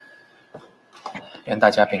愿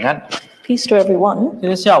大家平安。 Peace to everyone. 今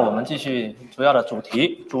天下午我们继续主要的主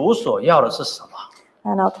题，主所要的是什么？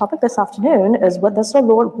 And our topic this afternoon is, what does the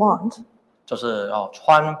Lord want? 就是要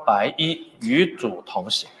穿白衣与主同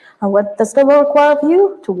行。 And what does the Lord require of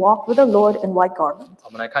you? To walk with the Lord in white garments. 我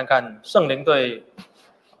们来看看圣灵对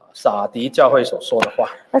撒狄教会所说的话。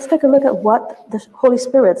 Let's take a look at what the Holy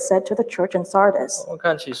Spirit said to the church in Sardis. 我们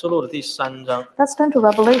看启示录的第3章， Let's turn to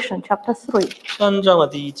Revelation chapter 3. 3章的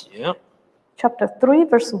第1节。 Chapter 3,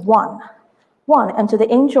 verse 1. 1. And to the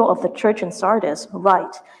angel of the church in Sardis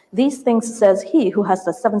write, These things says he who has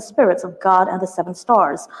the 7 spirits of God and the 7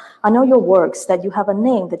 stars. I know your works, that you have a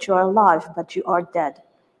name, that you are alive, but you are dead.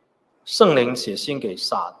 圣灵写信给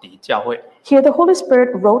撒狄教会。 Here the Holy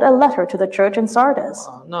Spirit wrote a letter to the church in Sardis.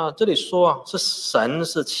 那这里说是神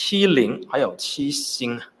是7灵，还有7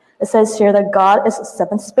星。 It says here that God is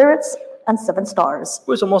 7 spirits and 7 stars.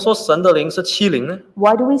 为什么说神的灵是7灵呢？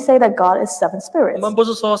 Why do we say that God is 7我 spirits? 们不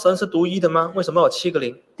是说神是独一的吗？为什么有7个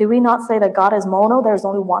灵？ Do we not say that God is mono, there is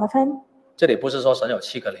only one of him? 这里不是说神有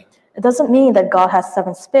7个灵， It doesn't mean that God has 7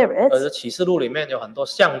 而 spirits. 是启示录里面有很多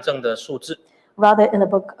象征的数字。 Rather, in the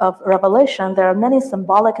book of Revelation, there are many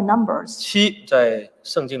symbolic numbers. 7在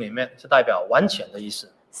圣经里面是代表完全的意思，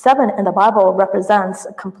 7 in the Bible represents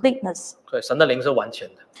completeness. 所以神的灵是完全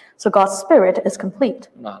的。 So God's spirit is complete.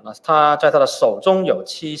 那他在他的手中有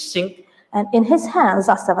7星， And in his hands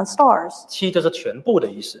are 7 stars. 7就是全部的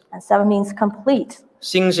意思， And 7 means complete.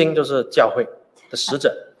 星星就是教会的使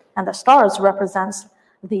者， And the stars represents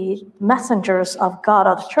the messengers of God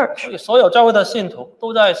of the church. 所以所有教会的信徒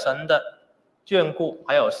都在神的眷顾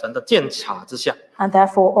还有神的鉴察之下。 And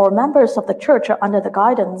therefore, all members of the church are under the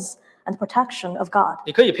guidance and protection of God.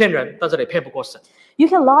 你可以骗人，但是你骗不过神。 You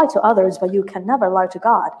can lie to others, but you can never lie to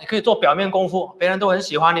God. 你可以做表面功夫，别人都很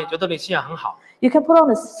喜欢你，觉得你信仰很好， You can put on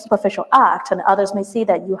a superficial act, and others may see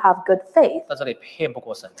that you have good faith. 但是你骗不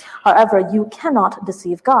过神。 However, you cannot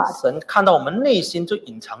deceive God. 神看到我们内心最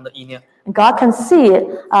隐藏的意念， And God can see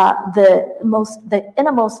the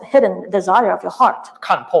innermost hidden desire of your heart,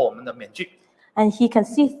 看破我们的面具， and He can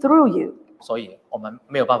see through you. 所以我们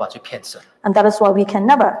没有办法去骗神。 And that is why we can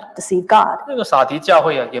never deceive God. 那个撒狄教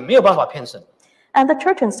会也没有办法骗神。 And the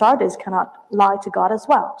church in Sardis cannot lie to God as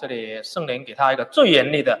well. 这里圣灵给他一个最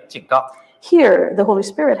严厉的警告， Here, the Holy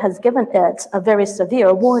Spirit has given it a very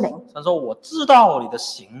severe warning. 神说：“我知道你的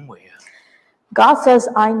行为啊。 God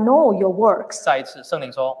says, I know your ” works. 再一次，圣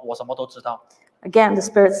灵说：“我什么都知道 Again, the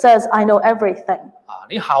Spirit says, I know everything. 啊，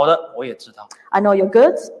你好的我也知道， I know your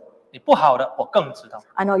goods. 你不好的我更知道。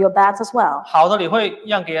 I know your bads as well. 好的你会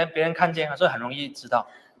让别人看见，所以很容易知道；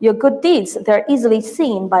 Your good deeds, they're easily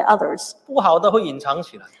seen by others. 不好的会隐藏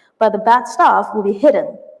起来， But the bad stuff will be hidden.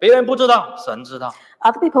 别人不知道，神知道。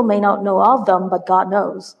 Other people may not know of them, but God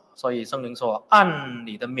knows. 所以圣灵说：“按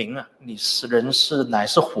你的名啊，你是人是乃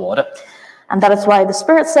是活的。” And that is why the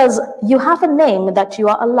Spirit says, you have a name, that you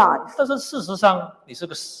are alive, 但是事实上你是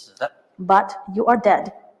个死的。 but you are dead.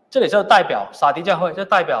 这里就代表撒狄教会，就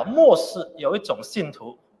代表末世有一种信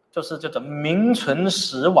徒，就是这种名存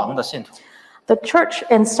实亡的信徒。 The church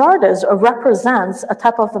in Sardis represents a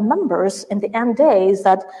type of members in the end days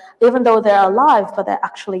that even though they're alive, but they're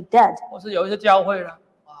actually dead. 或是有一些教会呢，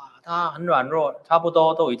哇，他很软弱，差不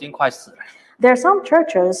多都已经快死了。 There are some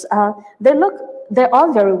churches, they're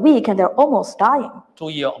all very weak and they're almost dying.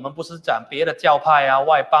 注意哦，我们不是讲别的教派啊、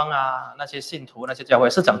外邦啊那些信徒、那些教会，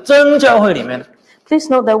是讲真教会里面的。 Please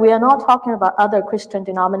note that we are not talking about other Christian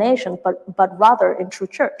denominations, but rather in true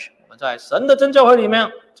church. 我们在神的真教会里面，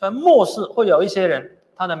在末世会有一些人，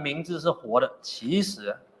他的名字是活的，其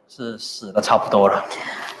实是死的差不多了。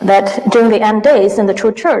 That during the end days in the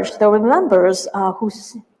true church, there were members who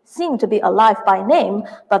seem to be alive by name,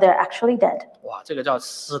 but they're actually dead. 哇，这个叫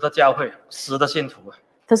死的教会，死的信徒啊！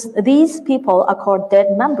 These people are called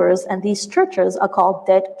dead members, and these churches are called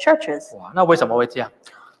dead churches. 哇，那为什么会这样？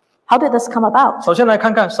 How did this come about? 首先来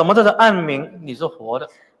看看什么叫做按名你是活的，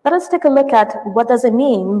 Let us take a look at what does it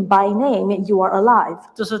mean by name you are alive.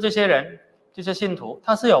 就是这些人、这些信徒，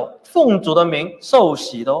他是有奉主的名受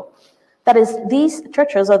洗的哦。 That is, these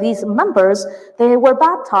churches or these members, they were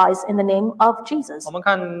baptized in the name of Jesus. 我们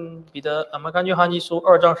看约翰一书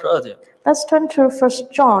2章12节。 Let's turn to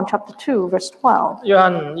 1 John chapter 2, verse 12. 约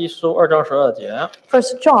翰一书2章12节。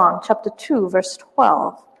 1 John chapter 2, verse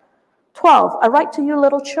 12. 12, I write to you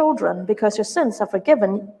little children, because your sins are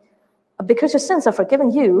forgiven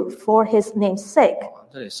you for his name's sake.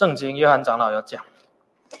 这里圣经约翰长老有讲，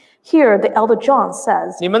 Here, the elder John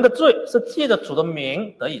says 你们的罪是借着主的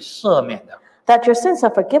名得以赦免的。 that your sins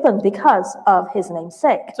are forgiven because of his name's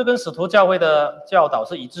sake. 这跟使徒教会的教导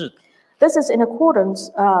是一致的。This is in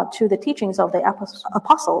accordance to the teachings of the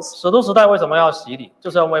apostles. 使徒时代为什么要洗礼？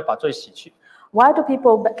就是因为把罪洗去。 Why do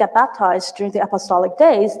people get baptized during the apostolic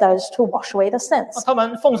days? That is to wash away the 那 sins. 他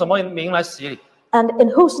们奉什么名来洗礼？ And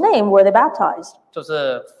in whose name were they baptized? 就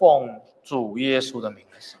是奉主耶稣的名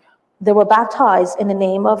来洗。 They were baptized in the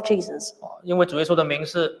name of Jesus. 因为主耶稣的名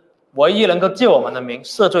是唯一能够救我们的名，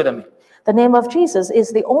赦罪的名。 The name of Jesus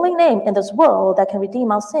is the only name in this world that can redeem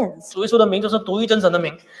our sins. 主耶稣的名就是独一真神的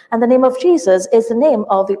名。 And the name of Jesus is the name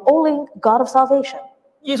of the only God of salvation.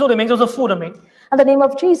 耶稣的名就是父的名， And the name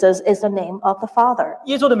of Jesus is the name of the Father.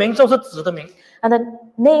 耶稣的名就是子的名， And the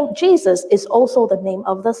name Jesus is also the name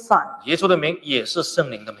of the Son. 耶稣的名也是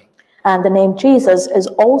圣灵的名。 And the name Jesus is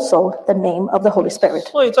also the name of the Holy Spirit.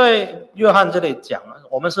 所以在约翰这里讲了，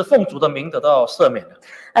我们是奉主的名得到赦免的。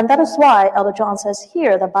 And that is why Elder John says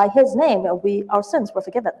here that by his name our sins were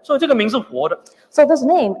forgiven. 所以这个名是活的。 So this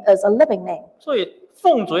name is a living name. 所以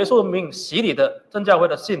奉主耶稣的名洗礼的真教会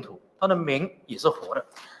的信徒，他的名也是活的。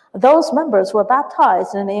 Those members who were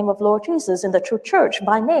baptized in the name of Lord Jesus in the true church,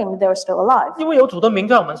 by name they are still alive. 因为有主的名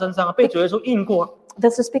在我们身上，被主耶稣印过，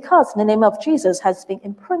 This is because the name of Jesus has been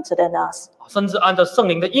imprinted in us. 甚至按照圣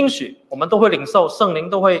灵的应许，我们都会领受圣灵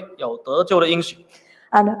都会有得救的应许。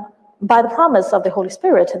 And by the promise of the Holy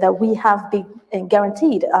Spirit that we have been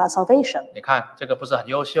guaranteed salvation. 你看这个不是很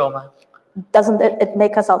优秀吗？ Doesn't it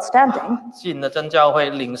make us outstanding? 进了真教会，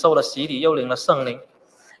领受了洗礼，又领了圣灵。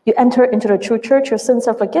 You enter into the true church, your sins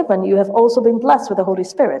are forgiven. You have also been blessed with the Holy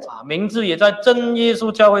Spirit. 名字也在真耶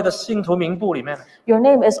稣教会的信徒名簿里面。 Your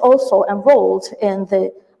name is also enrolled in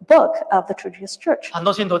the book of the true Jesus church. 很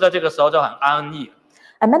多信徒在这个时候就很安逸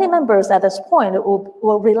And many members at this point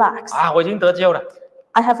will relax. 我已经得救了。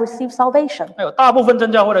 I have received salvation. 还有大部分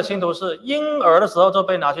真教会的信徒是婴儿的时候就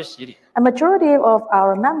被拿去洗礼。 A majority of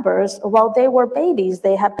our members, while they were babies,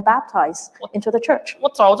 they had been baptized into the church. 我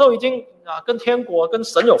早就已经跟天国、跟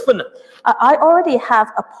神有份了。 I already have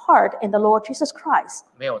a part in the Lord Jesus Christ.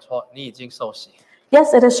 没有错，你已经受洗，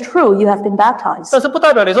 Yes, it is true, you have been baptized. 但是不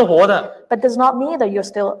代表你是活的， But does not mean that you're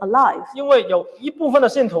still alive. 因为有一部分的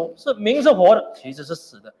信徒是名是活的，其实是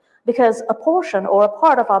死的。 Because a portion or a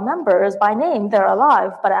part of our members, by name, they're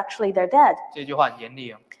alive, but actually they're dead. 这句话很严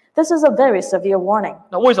厉 This is a very severe warning.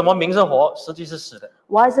 那为什么名是活，实际是死的？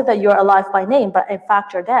 Why is it that you're alive by name, but in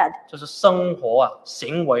fact you're dead? 就是生活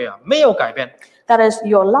行为没有改变。 That is,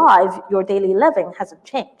 your life, your daily living hasn't 我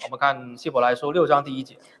changed. 们看希伯来书6章第1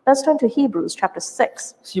节。 Let's turn to Hebrews chapter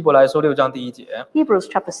 6. 希伯来书6章第1节。 Hebrews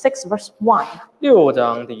chapter 6, verse 1. 6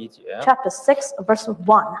章第1节。 Chapter 6, verse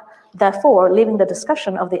 1. Therefore, leaving the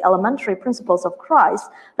discussion of the elementary principles of Christ,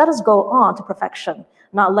 let us go on to perfection,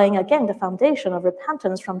 not laying again the foundation of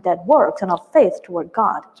repentance from dead works and of faith toward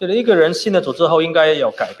God. 这里一个人信了主之后，应该有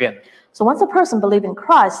改变。 So once a person believes in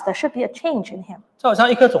Christ, there should be a change in him. 就好像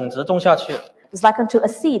一颗种子种下去， It's like unto a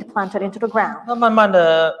seed planted into the ground. 那慢慢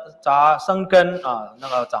的生根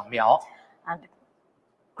长苗， And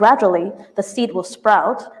gradually, the seed will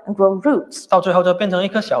sprout and grow roots 到最后就变成一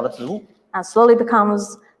棵小的植物， and slowly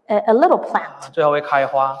becomes a little plant. 最后会开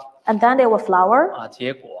花 And then they will flower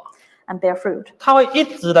结果， and bear fruit. 它会一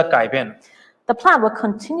直的改变。 The plant will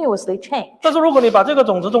continuously change. 但是如果你把这个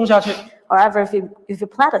种子种下去， However, if you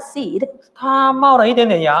plant a seed, 它冒了一点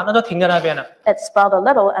点芽，那就停在那边了， it sprouted a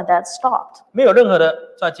little and then stopped. 没有任何的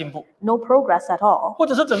再进步， No progress at all. 或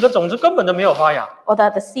者是整个种子根本就没有发芽， Or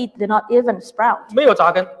that the seed did not even sprout, 没有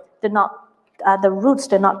扎根。 the roots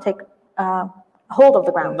did not take hold of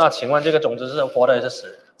the ground. 那请问这个种子是活的还是死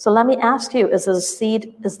的？ So let me ask you, is this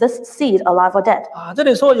seed alive or dead? 这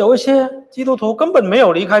里说有一些基督徒根本没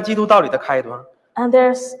有离开基督道理的开端。 And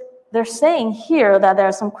they're saying here that there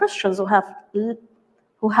are some Christians who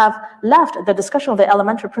have left the discussion of the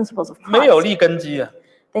elementary principles of 没有 Christ. 立根基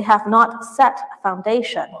They have not set a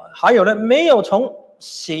foundation. 还有呢，没有从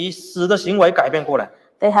死的行为改变过来，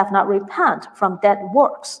 They have not repent from dead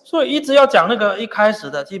works. 所以一直要讲那个一开始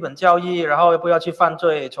的基本教义，然后不要去犯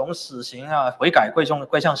罪，从死刑悔改归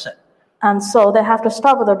向神。 And so they have to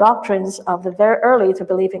start with the doctrines of the very early to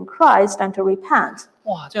believe in Christ and to repent.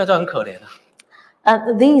 哇，这个就很可怜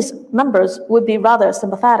And these members would be rather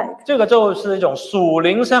sympathetic. 这个就是一种属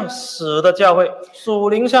灵上死的教会，属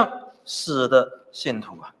灵上死的信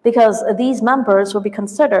徒Because these members will be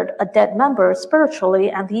considered a dead member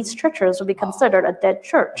spiritually, and these churches will be considered a dead 我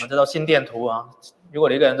church. 们知道心电图如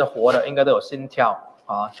果一个人是活的，应该都有心跳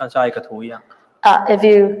像下一个图一样。 If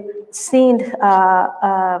you've seen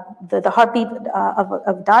the heartbeat of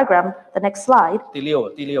a diagram, the next slide, 第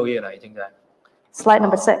六页了，已经在。 slide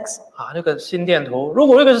number 6. 那个心电图，如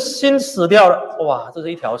果那个心死掉了，哇，这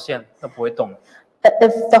是一条线，它不会动，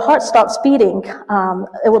 If the heart stops beating,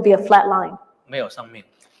 it will be a flat line. 没有生命。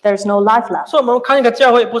There's no life left. 所以我们看一个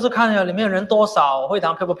教会，不是看里面人多少，会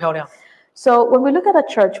堂漂不漂亮。So when we look at a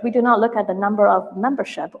church, we do not look at the number of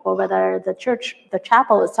membership or whether the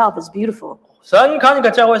chapel itself is beautiful. 神看一个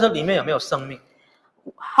教会是里面有没有生命。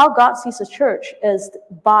How God sees a church is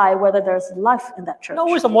by whether there's life in that church. 那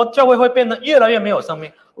为什么教会会变得越来越没有生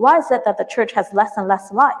命？ Why is it that the church has less and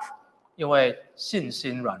less life? 因为信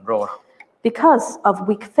心软弱了。Because of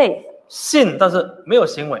weak faith. 信，但是没有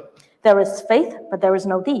行为。There is faith, but there is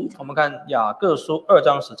no deed. 我们看雅各书2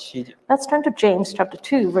章17节。Let's turn to James chapter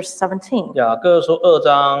 2, verse 17. 雅各书2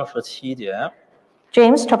章17节。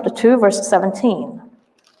James chapter 2, verse 17.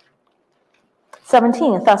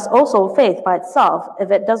 17, thus also faith by itself,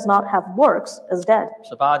 if it does not have works, is dead.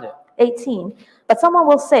 18节。18, but someone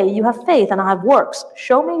will say, you have faith and I have works.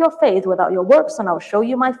 Show me your faith without your works, and I will show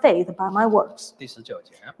you my faith by my works. 第19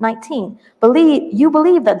节。19, you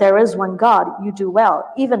believe that there is one God, you do well.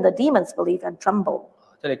 Even the demons believe and tremble.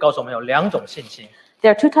 这里告诉我们有2种信心，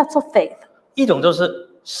 There are two types of faith. 一种就是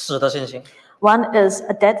死的信心， One is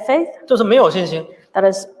a dead faith, 就是没有信心，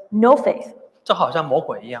 that is no faith. 就好像魔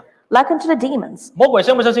鬼一样。 Like unto the demons. 魔鬼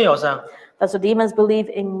相不相信有神？ Does the demons believe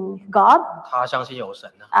in God? 他相信有神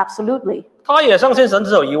啊， Absolutely. 他也相信神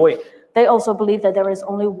只有一位， They also believe that there is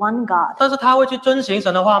only one God. 但是他会去遵行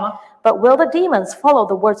神的话吗？ But will the demons follow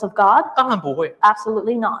the words of God? 当然不会，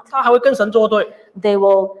 Absolutely not. 他还会跟神作对， They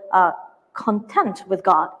will content with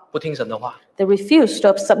God. 不听神的话， They refuse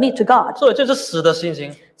to submit to God. 所以这是死的信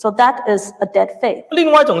心。 So that is a dead faith.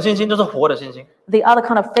 另外一种信心就是活的信心， The other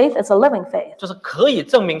kind of faith is a living faith. 就是可以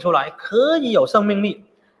证明出来，可以有生命力。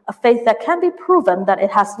 A faith that can be proven that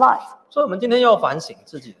it has life. 所以我们今天要反省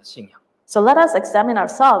自己的信仰， So let us examine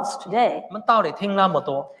ourselves today. 我们到底听那么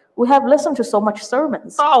多， We have listened to so much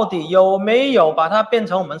sermons. 到底有没有把它变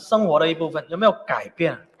成我们生活的一部分？有没有改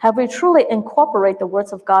变？ Have we truly incorporated the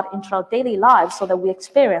words of God into our daily lives so that we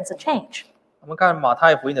experience a change? 我们看马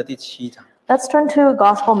太福音的第7章Let's turn to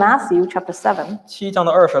Gospel Matthew chapter 7. ，7章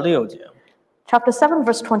的26节Chapter 7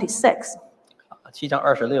 verse 26. ，7章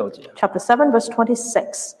26节。 Chapter 7 verse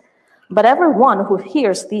 26. But everyone who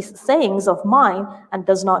hears these sayings of mine and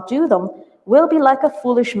does not do them will be like a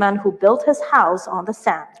foolish man who built his house on the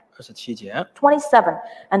sand. 27节， 27.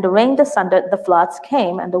 And the rain descended, the floods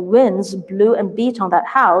came, and the winds blew and beat on that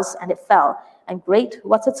house, and it fell, and great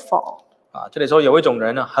was its fall. 这里说有一种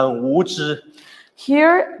人呢，很无知，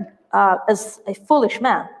 Here is a foolish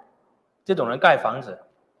man, 这种人盖房子，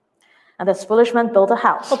 and this foolish man built a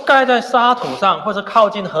house. 都盖在沙土上，或是靠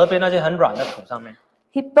近河边那些很软的土上面。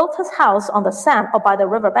 He built his house on the sand or by the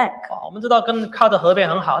river bank. 我们知道靠着河边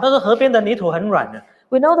很好，但是河边的泥土很软的，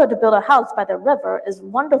 We know that to build a house by the river is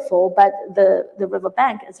wonderful, but the river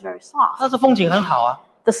bank is very soft. 但是风景很好啊。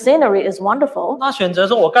 The scenery is wonderful. 那选择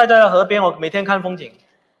说我盖在河边，我每天看风景，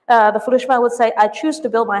 The foolish man would say, I choose to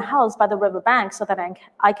build my house by the river bank so that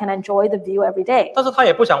I can enjoy the view every day. 但是他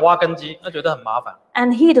也不想挖根基，他觉得很麻烦。 And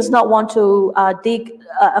he does not want to dig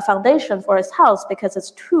a foundation for his house because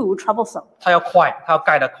it's too troublesome. 他要快，他要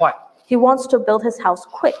盖得快， He wants to build his house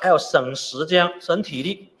quick. 还要省时间、省体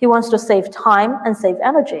力。 He wants to save time and save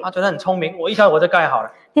energy. 他觉得很聪明，我一下我就盖好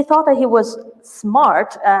了。 He thought that he was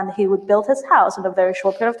smart and he would build his house in a very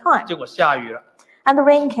short period of time. 结果下雨了， And the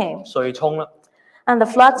rain came, 水冲了， and the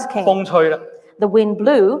floods came, 风吹了， the wind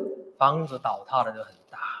blew, 房子倒塌的就很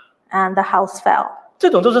大。 and the house fell. 这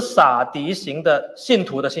种就是撒迪型的信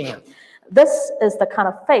徒的信仰。 This is the kind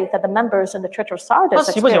of faith that the members in the church of 他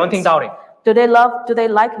Sardis 喜不喜欢听 experience. 道理？ Do they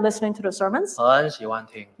like listening to the sermons? 很喜欢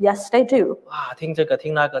听 Yes, they do. 听这个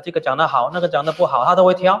听那个，这个讲得好，那个讲得不好，他都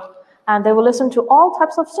会挑。 And they will listen to all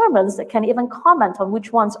types of sermons that can even comment on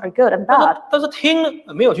which ones are good and 但 bad. 是但是听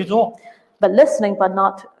没有去做， But listening but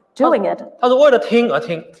not doing it. 他是为了听而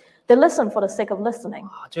听 They listen for the sake of listening.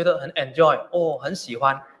 觉得很 enjoy 很喜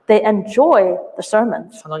欢。 They enjoy the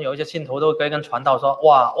sermons. 常常有一些信徒都会跟传道说：“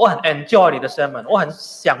哇，我很 enjoy 你的 sermon， 我很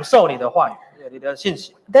享受你的话语，你的信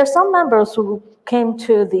息。 There are some members who came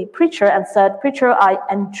to the preacher and said, Preacher, I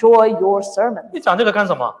enjoy your sermon. 你讲这个干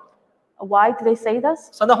什么？ Why do they say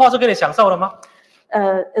this? 神的话是给你享受的吗？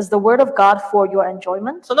 Is the word of God for your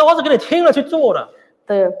enjoyment? 神的话是给你听了去做的。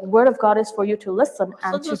 The word of God is for you to listen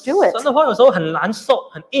and to do it. 神的话有时候很难受，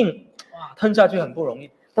很硬，吞下去很不容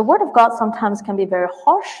易， The word of God sometimes can be very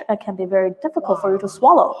harsh and can be very difficult for you to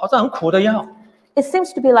swallow. 好像很苦的药， It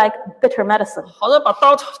seems to be like bitter medicine. 好像把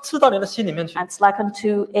刀刺到你的心里面去。 And it's like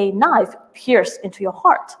unto a knife pierced into your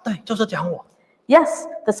heart. 对，就是讲我， Yes,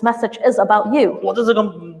 this message is about you. 我这是个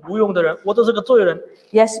无用的人，我这是个罪人。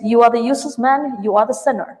Yes, you are the useless man, you are the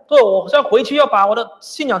sinner. 对，我现在回去要把我的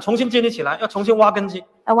信仰重新建立起来，要重新挖根基。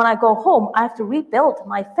And when I go home, I have to rebuild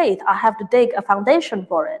my faith. I have to dig a foundation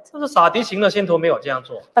for it. 但是撒狄行的信徒没有这样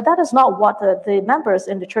做， But that is not what the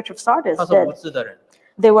members in the church of Sardis 他是无 did. 知的人，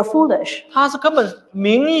 They were foolish. 他是根本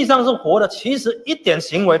名义上是活的，其实一点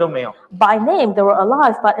行为都没有。 By name, they were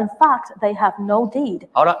alive, but in fact, they have no deed.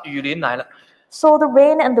 好了，雨林来了， So the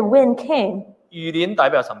rain and the wind came. 雨林代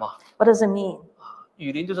表什么？ What does it mean?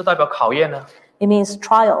 雨林就是代表考验啊， It means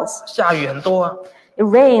trials. 下雨很多啊， It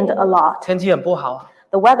rained a lot. 天气很不好啊。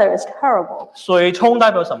 The weather is terrible. 水冲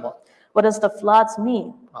代表什么？ What does the floods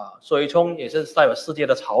mean? 水冲也是代表世界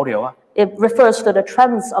的潮流啊。 It refers to the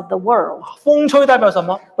trends of the world. 风吹代表什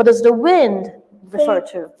么？ What does the wind refer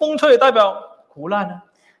to? 风吹也代表苦难啊。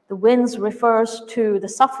 The winds refers to the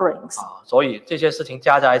sufferings. 所以这些事情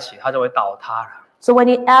加在一起，它就会倒塌了。 So when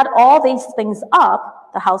you add all these things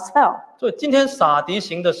up, the house fell. 所以今天撒狄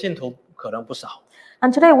行的信徒可能不少。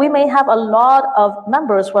 And today we may have a lot of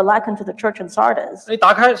members who are likened to the church in Sardis. 你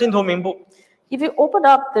打开信徒名簿， If you open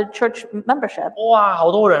up the church membership, 哇，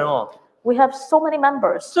好多人哦！ we have so many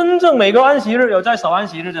members. 真正每个安息日有在守安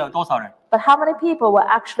息日的有多少人？ But how many people were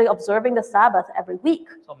actually observing the Sabbath every week?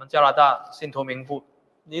 我们加拿大信徒名簿，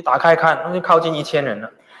你打开看，那就靠近1000人了。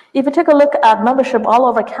 If you take a look at membership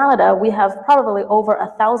all over Canada, we have probably over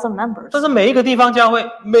 1,000 members. 但是每一个地方教会，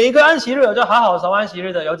每一个安息日有在好好守安息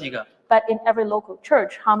日的有几个？ But in every local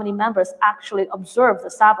church, how many members actually observe the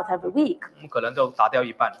Sabbath every week? 我们可能就打掉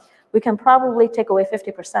一半。 We can probably take away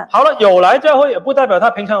 50%. 好了，有来教会也不代表他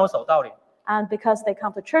平常有守道理。 And because they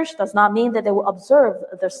come to church does not mean that they will observe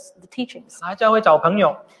the teachings. 来教会找朋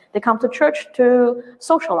友， They come to church to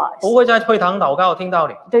socialize. 不会在会堂祷告听道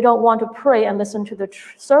理。 They don't want to pray and listen to the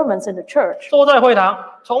sermons in the church. 坐在会堂，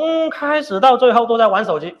从开始到最后都在玩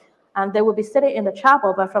手机。 And they would be sitting in the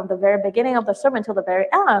chapel, but from the very beginning of the sermon till the very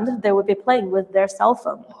end, they would be playing with their cell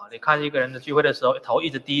phone. 你看一个人的聚会的时候，头一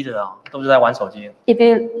直低着啊，都是在玩手机。 If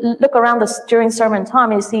you look around during sermon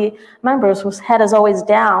time, you see members whose head is always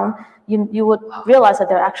down. You would realize that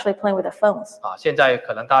they're actually playing with their phones. 现在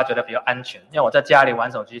可能大家觉得比较安全，让我在家里玩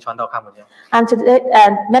手机，传道看不见。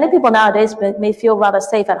 And many people nowadays may feel rather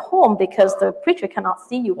safe at home because the preacher cannot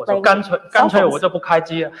see you 我说 playing 干 with 脆 cell 干脆我 phones. 就不开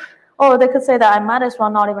机了， Or they could say that I might as well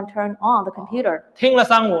not even turn on the computer. 听了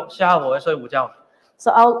上午，下午我会睡午觉，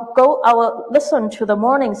 So I will listen to the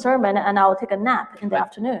morning sermon and I will take a nap in the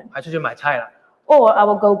afternoon. 还出去买菜了。 Or I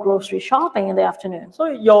will go grocery shopping in the afternoon. 所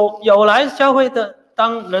以有来教会的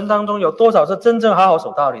人当中，有多少是真正好好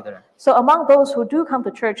守道理的人？ So among those who do come to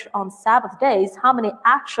church on Sabbath days, how many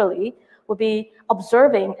actually would be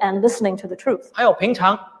observing and listening to the truth? 还有平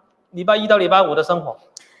常礼拜1到礼拜5的生活。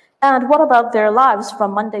 And what about their lives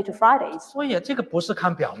from Monday to Fridays? 所以这个不是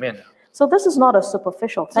看表面的， So this is not a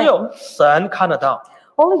superficial 只有 thing. 神看得到。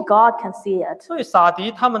 Only God can see it. 所以撒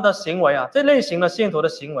狄他们的行为啊，这类型的信徒的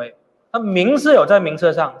行为，他名是有在名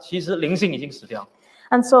册上，其实灵性已经死掉。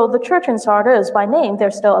 And so the church in Sardis, by name,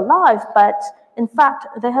 they're still alive, but in fact,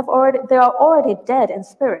 they are already dead in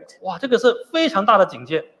spirit. 哇，这个是非常大的警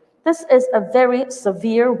戒。 This is a very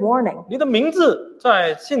severe warning. 你的名字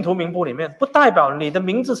在信徒名簿里面，不代表你的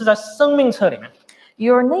名字是在生命册里面。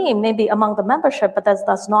 Your name may be among the membership, but that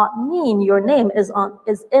does not mean your name is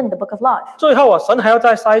in the book of life. 最后啊，神还要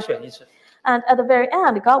再筛选一次， And at the very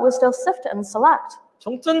end, God will still sift and select.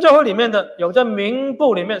 从真教会里面的有在名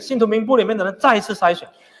簿里面、信徒名簿里面的人再一次筛选。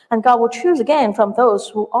 And God will choose again from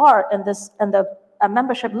those who are in the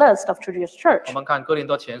membership list of Judas 我 Church. 们看哥林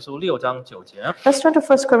多前书6章9节， Let's turn to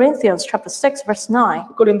 1 Corinthians chapter 6, verse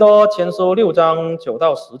 9. 哥林多前书6章9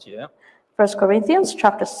到10节。 1 Corinthians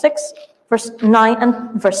chapter 6, verse 9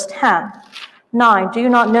 and verse 10. 9. Do you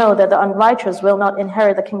not know that the unrighteous will not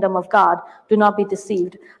inherit the kingdom of God? Do not be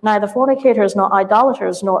deceived. Neither fornicators, nor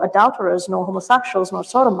idolaters, nor adulterers, nor homosexuals, nor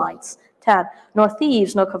sodomites. 10. Nor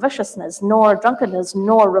thieves, nor covetousness, nor drunkenness,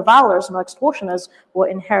 nor revilers, nor extortioners will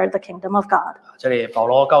inherit the kingdom of God. 这里保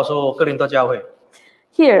罗告诉哥林多教会，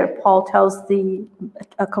 Here, Paul tells the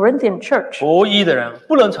Corinthian church, 不义的人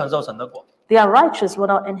不能承受神的国。 the unrighteous will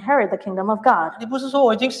not inherit the kingdom of God. 你不是说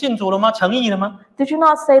我已经信主了吗？成义了吗？ Did you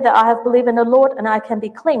not say that I have believed in the Lord and I can be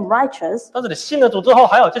claimed righteous? 但是你信了主之后，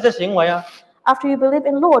还有这些行为啊。 After you believe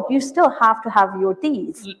in Lord, you still have to have your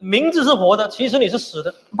deeds. 名字是活的，其实你是死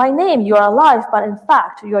的。 By name, you are alive, but in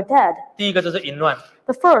fact, you're dead. 第一个就是淫乱，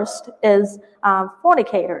 The first is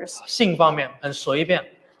fornicators, 性方面很随便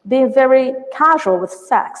being very casual with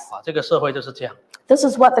sex. 这个社会就是这样。 This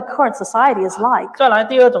is what the current society is like. 再来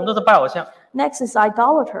第二种就是拜偶像， Next is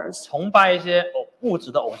idolaters. 崇拜一些物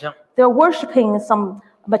质的偶像。 They're worshiping some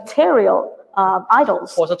material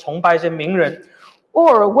idols 或是崇拜一些名人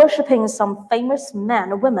or worshiping some famous men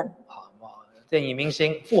or women. 电影明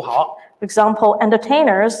星、富豪。 For example,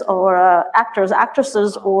 entertainers or actors,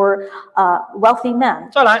 actresses, or wealthy men.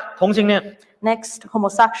 再来，同性恋 Next,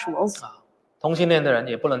 homosexuals. 同性恋的人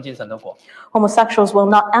也不能进神的国。 Homosexuals will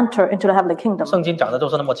not enter into the heavenly kingdom. 圣经讲的都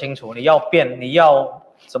是那么清楚，你要变，你要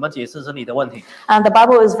怎么解释是你的问题。 And the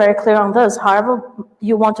Bible is very clear on this. However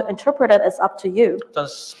you want to interpret it, it's up to you. 这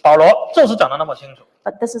是保罗就是讲的那么清楚。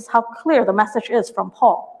 But this is how clear the message is from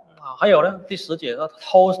Paul. 还有呢，第10节说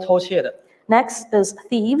偷窃的， Next is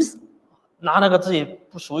thieves. 拿那个自己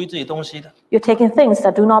不属于自己东西的， You're taking things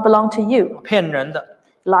that do not belong to you. 骗人的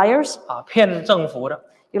Liars. 骗政府的。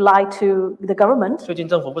 You lie to the government. 最近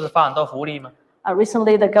政府不是发很多福利吗？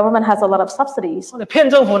 Recently, the government has a lot of subsidies. 你骗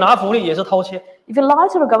政府拿福利也是偷窃。 If you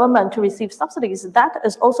lie to the government to receive subsidies, that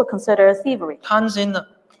is also considered thievery. 贪心的、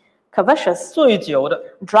 Covetous, 醉酒的，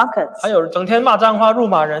 drunkards, 还有整天骂脏话、辱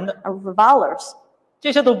骂人的， and revilers.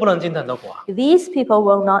 这些都不能进神的国。 These people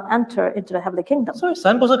will not enter into the heavenly kingdom. 所以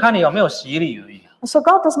神不是看你有没有洗礼而已， So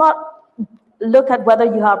God does not look at whether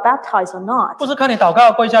you are baptized or not, 不是看你祷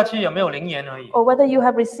告跪下去有没有灵言而已。 or whether you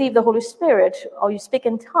have received the Holy Spirit, or you speak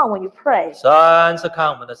in tongue when you pray. 神是看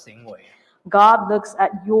我们的行为， God looks at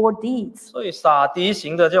your deeds. 所以撒狄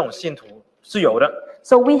型的这种信徒是有的，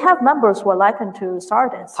 So we have members who are likened to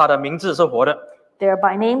Sardis. 他的名字是活的， They're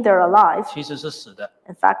by name, they're alive. 其实是死的。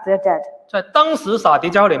 In fact, they're dead. 在当时撒狄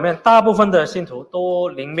教会里面，大部分的信徒都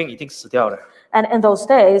灵命已经死掉了， And in those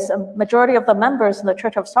days, a majority of the members in the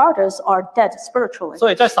church of Sardis are dead spiritually. 所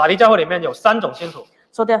以在撒狄教会里面有3种信徒。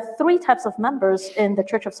 So there are 3 types of members in the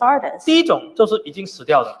church of Sardis. 第一种就是已经死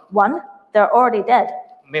掉的， One, they're already dead.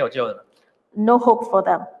 没有救的了。 No hope for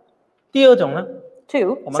them. 第二种呢，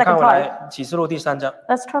 Two, 我们看 second 回 type. 来启示录第3章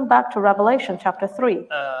Let's turn back to Revelation chapter 3.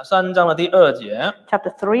 ，3章的第2节，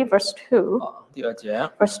 Chapter 3, verse 2. 第2节，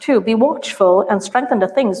 Verse 2, Be watchful and strengthen the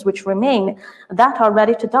things which remain that are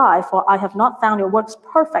ready to die, for I have not found your works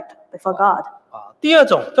perfect before God. 第二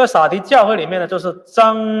种在撒狄教会里面呢，就是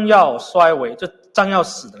将要衰微，就将要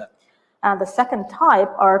死的了。 And the second type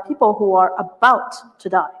are people who are about to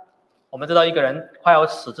die. 我们知道一个人快要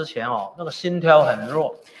死之前那个心跳很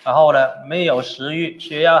弱，然后呢没有食欲，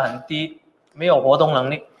血压很低，没有活动能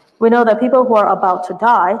力。 We know that people who are about to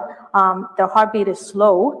die, their heartbeat is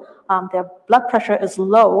slow, their blood pressure is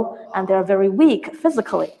low, and they're very weak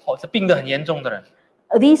physically. 这病得很严重的人。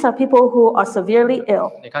 These are people who are severely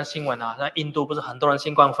ill. 你看新闻啊，在印度不是很多人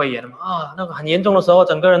新冠肺炎吗？那个很严重的时候，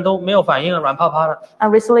整个人都没有反应了，软趴趴的。 And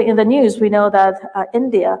recently in the news, we know that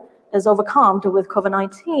India is overcome with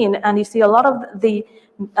COVID-19, and you see a lot of the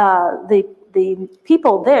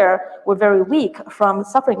people there were very weak from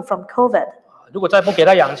suffering from COVID. 如果再不给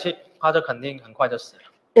他氧气，他就肯定很快就死了。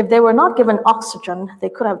 If they were not given oxygen, they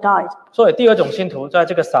could have died. 所以第二种信徒在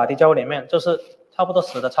这个撒狄教会里面，就是差不多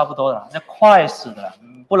死的差不多了，那快死的了，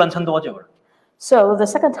不能撑多久了。 So the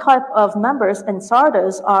second type of members in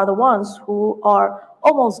Sardis are the ones who are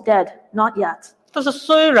almost dead, not yet. 但是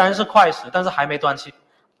虽然是快死，但是还没断气，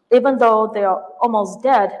 Even though they are almost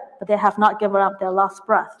dead, but they have not given up their last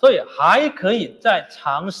breath. 所以还可以再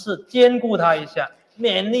尝试兼顾他一下，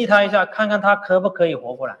勉励他一下，看看他可不可以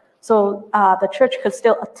活过来。 So the church could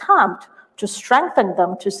still attempt to strengthen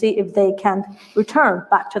them to see if they can return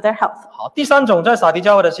back to their health. 好，第三种在撒狄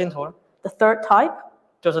教会的信徒呢， The third type,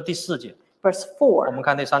 就是第4节， verse 我 4. 们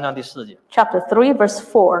看第3章第4节。 Chapter 3, verse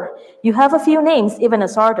 4. You have a few names, even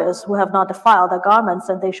as Sardis, who have not defiled their garments,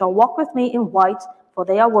 and they shall walk with me in white, for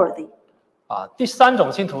they are worthy. 第3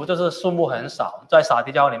种信徒就是数目很少，在撒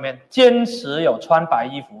狄教会里面坚持有穿白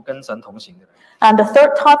衣服跟神同行的人。 And the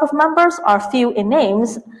third type of members are few in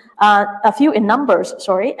names, few in numbers,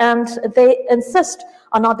 and they insist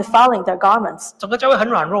on not defiling their garments. 整个教会很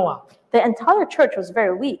软弱啊， The entire church was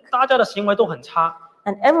very weak, 大家的行为都很差，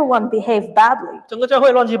 and everyone behaved badly, 整个教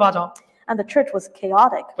会乱七八糟。 and the church was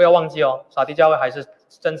chaotic. 不要忘记撒狄教会还是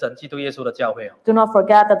真神基督耶稣的教会 Do not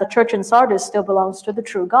forget that the church in Sardis still belongs to the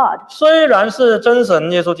true God. 虽然是真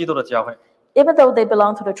神耶稣基督的教会， Even though they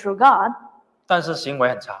belong to the true God, 但是行为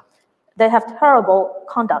很差。 they have terrible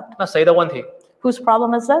conduct. 那谁的问题？ Whose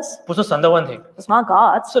problem is this? 不是神的问题， It's not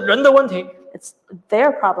God's. 是人的问题。 It's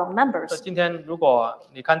their problem, 所以 members. 今天如果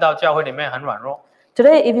你看到教会里面很软弱，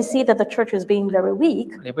 Today, if you see that the church is being very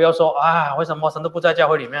weak, 你不要说为什么神都不在教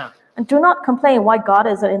会里面and do not complain why God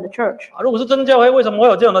isn't in the church. 如果是真教会，为什么会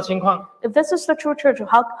有这种的情况？ If this is the true church,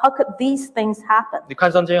 how could these things happen? 你看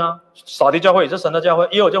圣经撒狄教会也是神的教会，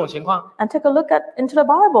也有这种情况。 And take a look into the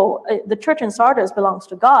Bible. The church in Sardis belongs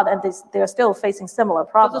to God, and they are still facing similar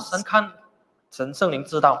但 problems. 是神看，圣灵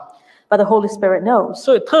知道， But the Holy Spirit knows.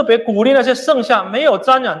 所以特别鼓励那些剩下没有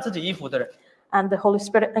沾染自己衣服的人。And the Holy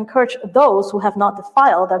Spirit encouraged those who have not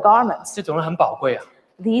defiled their garments. 这种人很宝贵啊。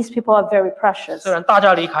 These people are very precious. 虽然大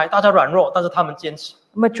家离开，大家软弱，但是他们坚持。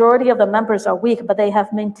 Majority of the members are weak, but they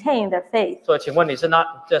have maintained their faith. 所以，请问你是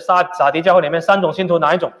在撒狄教会里面3种信徒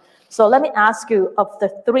哪一种？ So let me ask you, of the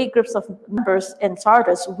 3 groups of members in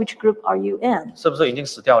Sardis, which group are you in? 是不是已经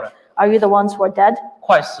死掉了？ Are you the ones who are dead,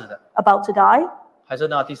 快死的， about to die? 还是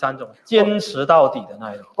那第3种，坚持到底的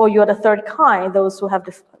那一种？ Or you're the third kind, those who have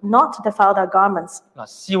not defiled their garments? 那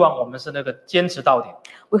希望我们是那个坚持到底。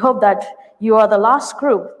 We hope that you are the last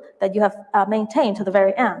group that you have maintained to the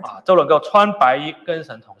very end. 就能够穿白衣跟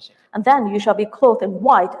神同行。 And then you shall be clothed in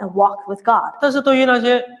white and walk with God. 但是对于那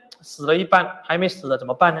些死了一半还没死的怎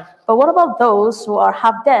么办呢？ But what about those who are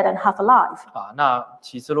half dead and half alive? 那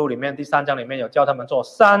启示录里面第3章里面有教他们做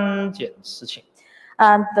3件事情。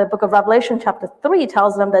 And the book of Revelation chapter 3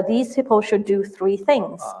 tells them that these people should do 3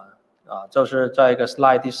 things. 就是在一个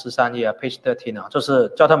slide 第13页 page 13就是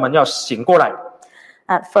叫他们要醒过来。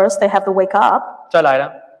 At first, they have to wake up. 再来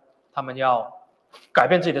呢，他们要改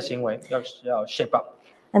变自己的行为，要 shape up。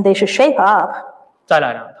 And they should shape up. 再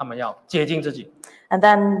来呢，他们要洁净自己。 And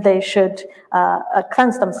then they should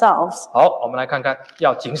cleanse themselves. 好，我们来看看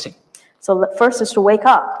要警醒。 So the first is to wake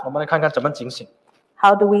up. 我们来看看怎么警醒。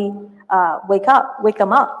 How do we wake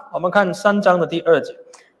them up? 我们看3章的第2节。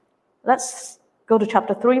 Let's go to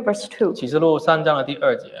chapter 3, verse 2. 启示录3章的第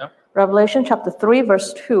2节。 Revelation chapter 3,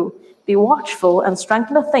 verse 2. Be watchful and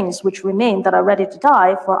strengthen the things which remain that are ready to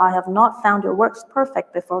die, for I have not found your works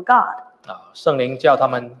perfect before God. 圣灵叫他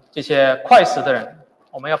们这些快死的人，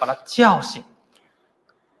我们要把他叫醒。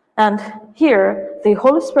 And here, the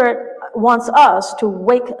Holy Spirit wants us to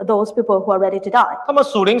wake those people who are ready to die. 他们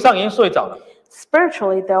属灵上已经睡着了，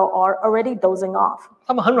 Spiritually, they are already dozing off.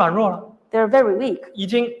 他们很软弱了， They're very weak. 已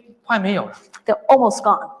经快没有了。 They're almost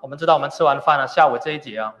gone. 我们知道，我们吃完饭了，下午这一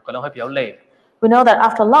节可能会比较累。 We know that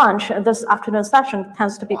after lunch, this afternoon session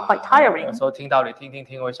tends to be quite 有 tiring. 时候听道理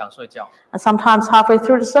听会想睡觉。 And sometimes halfway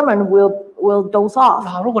through the sermon, we'll doze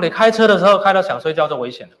off. 如果你开车的时候开到想睡觉，就危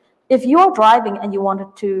险了， If you are driving and you wanted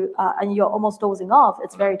to, and you're almost dozing off,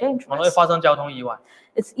 it's very 可能会 dangerous. 发生交通意外。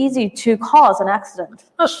 It's easy to cause an accident.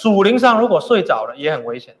 那属灵上如果睡着了，也很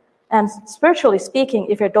危险。 And spiritually speaking,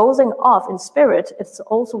 if you're dozing off in spirit, it's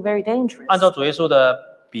also very dangerous. 按照主耶稣的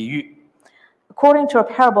比喻， According to a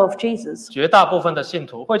parable of Jesus, 绝大部分的信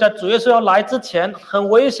徒会在主耶稣要来之前，很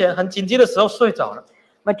危险、很紧急的时候睡着了。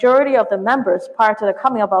 majority of the members prior to the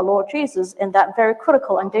coming of our Lord Jesus, in that very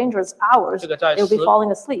critical and dangerous hours, 这个在 they will be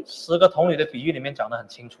falling asleep. 10个童女的比喻里面讲得很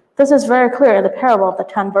清楚。 This is very clear in the parable of the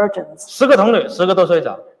 10 virgins. 10个童女，10个都睡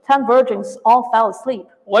着。 10 virgins all fell asleep.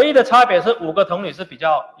 唯一的差别是5个童女是比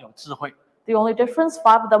较有智慧， The only difference,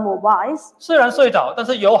 5 of them were wise, 虽然睡着，但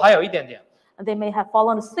是油还有一点点， and they may have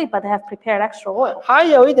fallen asleep, but they have prepared extra oil. 还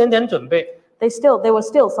有一点点准备， They were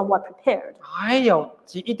still somewhat prepared. 还有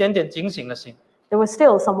一点点警醒的心。 They were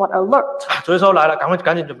still somewhat alert. 主耶稣来了，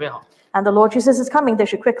赶紧准备好。 And the Lord Jesus is coming. They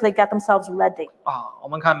should quickly get themselves ready. 我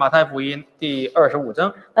们看马太福音第25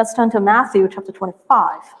章， Let's turn to Matthew chapter 25.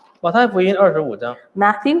 马太福音25章，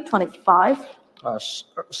 Matthew 25,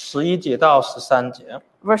 11节到13节，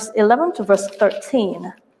 verse 11 to verse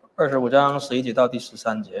 13. 25章11节到第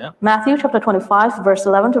13节。 Matthew chapter 25, verse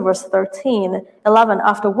 11 to verse 13. 11,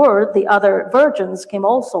 afterward, the other virgins came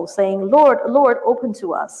also, saying, Lord, Lord, open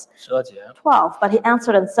to us. 12节， 12, but he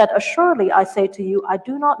answered and said, Assuredly, I say to you, I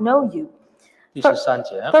do not know you. 第13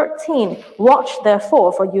节， 13, watch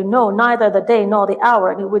therefore, for you know neither the day nor the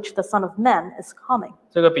hour in which the Son of Man is coming.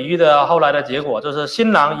 这个比喻的后来的结果就是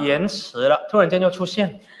新郎延迟了，突然间就出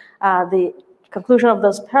现。 The conclusion of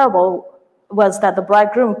this parable was that the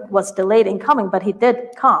bridegroom was delayed in coming, but he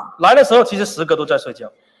did come. 来的时候，其实10个都在睡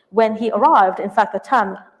觉， When he arrived, in fact, the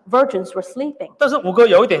 10 virgins were sleeping, 但是5个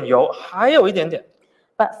有一点油，还有一点点，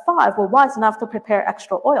 but 5 were wise enough to prepare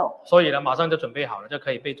extra oil. 所以呢，马上就准备好了，就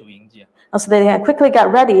可以被主迎接。 And so they can quickly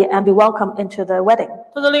get ready and be welcomed into the wedding.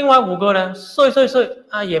 但是另外5个呢，睡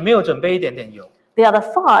也没有准备一点点油， The other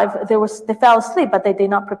 5, they fell asleep, but they did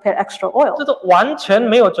not prepare extra oil. 这是完全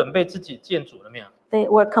没有准备自己见主的面， They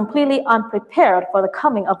were completely unprepared for the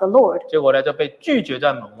coming of the Lord, 结果呢就被拒绝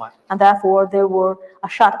在门外。 and therefore they were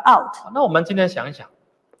shut out. 那我们今天想一想，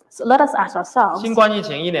 So let us ask ourselves, 新冠疫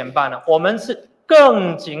情1年半了，我们是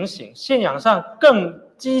更警醒，信仰上更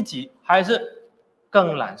积极，还是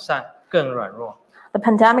更懒散、更软弱？ the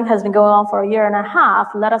pandemic has been going on for a year and a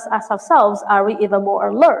half. Let us ask ourselves, are we even more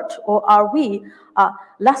alert, or are we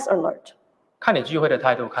less alert? 看你聚会的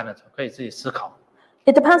态度看得出，可以自己思考，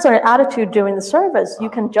 It depends on your attitude during the service. You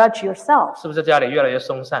can judge yourself. 是不是家里越来越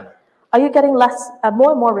松散了？ Are you getting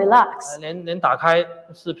more and more relaxed? 连打开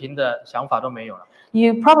视频的想法都没有了。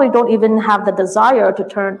You probably don't even have the desire to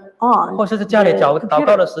turn on 或是在 the 家里祷告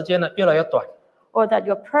computer, 的时间呢越来越短， or that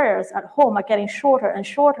your prayers at home are getting shorter and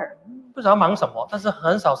shorter. 不知道忙什么，但是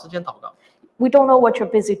很少时间祷告。 We don't know what you're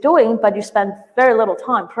busy doing, but you spend very little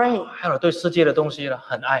time praying. 还有对世界的东西呢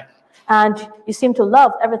很爱， And you seem to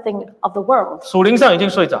love everything of the world. 属灵上已经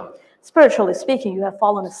睡着， Spiritually speaking, you have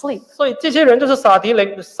fallen asleep. 所以这些人就是撒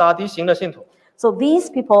狄型的信徒， So these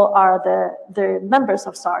people are the members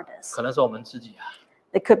of Sardis. 可能是我们自己啊。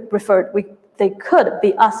 They could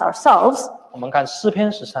be us ourselves. 我们看诗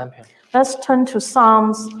篇13篇， Let's turn to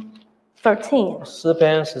Psalms 13. 诗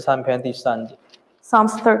篇13篇第3节，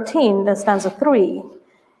 Psalms 13, the stanza 3.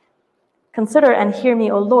 Consider and hear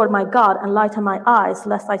me, O Lord my God, and lighten my eyes,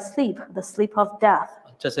 lest I sleep the sleep of death.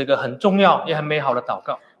 这是一个很重要也很美好的祷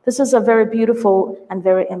告。 This is a very beautiful and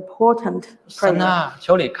very important 神 prayer. 啊，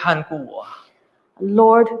求你看顾我啊！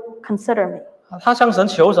 Lord, consider me. 他向神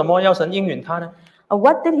求什么？要神应允他呢？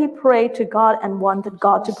 What did he pray to God and wanted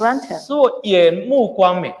God to grant him? 使我眼目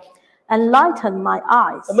光明。 Enlighten my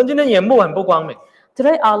eyes. 我们今天眼目很不光明，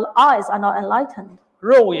 Today our eyes are not enlightened.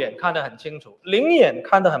 肉眼看得很清楚，灵眼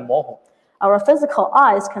看得很模糊。 Our physical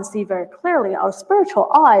eyes can see very clearly. Our spiritual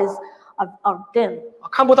eyes are dim.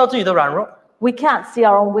 看不到自己的软弱， We can't see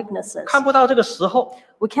our own weaknesses. 看不到这个时候，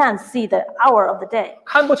 We can't see the hour of the day.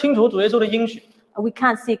 看不清楚主耶稣的应许， We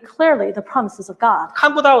can't see clearly the promises of God.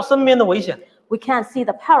 看不到身边的危险， We can't see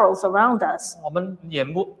the perils around us. 我们眼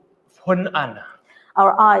目昏暗了。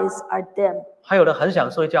 Our eyes are dim. 还有的很想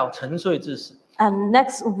睡觉，沉睡至死。 And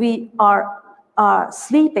next we are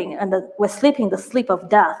sleeping, and we're sleeping the sleep of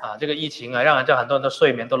death. 这个疫情啊，让人家很多人的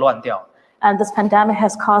睡眠都乱掉。 And this pandemic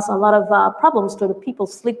has caused a lot of problems to the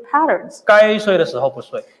people's sleep patterns. 该睡的时候不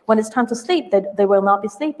睡， When it's time to sleep, they will not be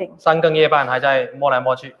sleeping. 3更夜半还在摸来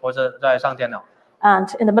摸去，或者在上电脑。 And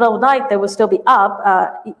in the middle of the night, they will still be up,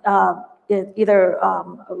 either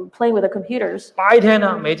playing with the computers. 白天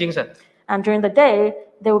呢没精神， And during the day,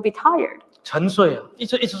 they will be tired. 沉睡啊，一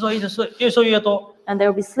直睡，越睡越多。 And they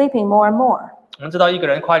will be sleeping more and more. 我们知道一个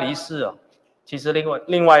人快离世哦，其实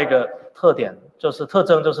另外一个特征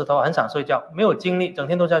就是他很想睡觉，没有精力，整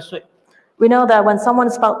天都在睡。 We know that when someone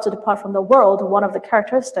is about to depart from the world, one of the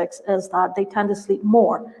characteristics is that they tend to sleep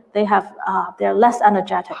more. They're less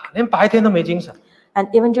energetic. 连白天都没精神， And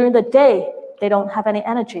even during the day, they don't have any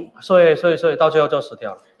energy. 睡，到最后就死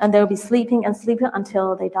掉了。 And they'll be sleeping and sleeping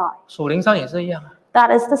until they die. 属灵上也是一样啊，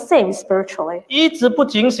 That is the same spiritually. 一直不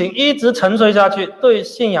警醒，一直沉睡下去，对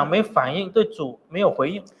信仰没反应，对主没有回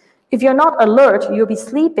应。 If you're not alert, you'll be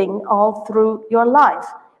sleeping all through your life.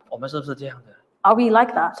 我们是不是这样的？ Are we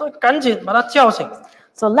like that? 所以赶紧把他叫醒，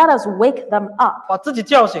 So let us wake them up. 把自己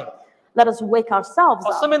叫醒， Let us wake ourselves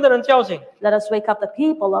把身 up. 边的人叫醒。 Let us wake up the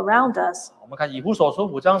people around us. 我们看以弗所书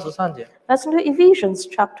5章13节， Listen to Ephesians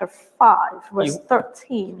chapter 5, verse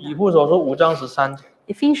 13. 以弗所书5章13节。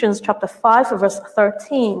 Ephesians chapter 5, verse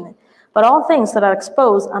 13. But all things that are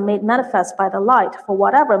exposed are made manifest by the light, for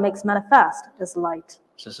whatever makes manifest is light.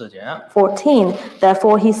 14节， 14.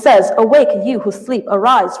 Therefore he says, Awake, you who sleep,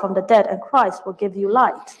 arise from the dead, and Christ will give you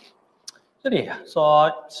light. 这里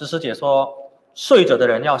说14节说睡着的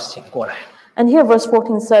人要醒过来， And here verse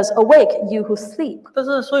 14 says, Awake, you who sleep. 但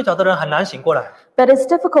是睡着的人很难醒过来， But it's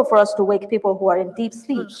difficult for us to wake people who are in deep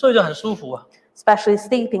sleep, 睡着很舒服啊， especially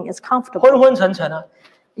sleeping is comfortable. 昏昏沉沉啊，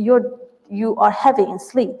 You are heavy in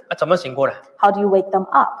sleep. 怎么醒过来？ How do you wake them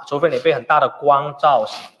up? 除非你被很大的光照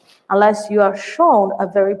醒。 Unless you are shown a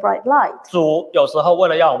very bright light. 主有时候为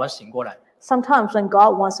了让我们醒过来， Sometimes when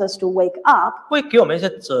God wants us to wake up, 会给我们一些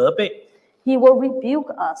责备， he will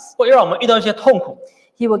rebuke us. 会让我们遇到一些痛苦，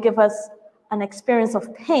 He will give us an experience of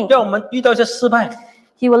pain. 让我们遇到一些失败、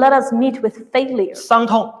 He will let us meet with failure, 伤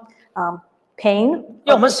痛， pain,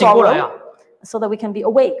 让我们醒过来 sorrow, 啊。 so that we can be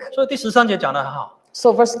awake. 所以第13节讲得很好，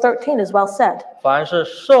 So verse 13 is well said. 凡是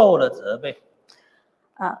受了责备，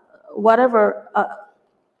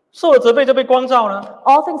 受了责备就被光照了，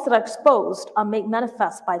 All things that are exposed are made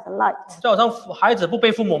manifest by the light. 就好像孩子不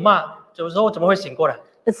被父母骂，有时候怎么会醒过来？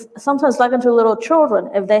 It's sometimes like unto little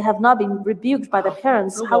children. If they have not been rebuked by their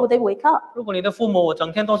parents, how would they wake up? 如果你的父母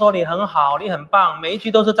整天都说你很好，你很棒，每一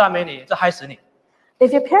句都是赞美你，这害死你。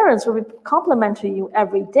 If your parents will compliment to you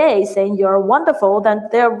every day, saying you're wonderful, then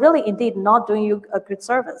they're really indeed not doing you a good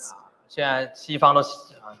service. 现在西方都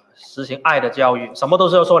实行爱的教育，什么都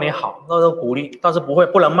是要说你好，都是鼓励，但是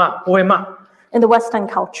不能骂，不会骂。 In the Western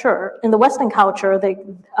culture,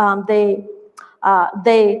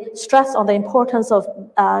 they stress on the importance of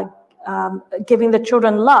giving the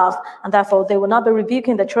children love, and therefore they will not be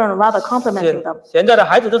rebuking the children, rather complimenting them. 现在的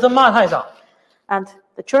孩子都是骂太少， And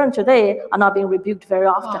the children today are not being rebuked very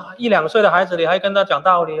often. 1、2岁的孩子你还跟他讲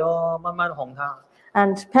道理哦，慢慢哄他。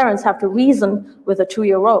And parents have to reason with a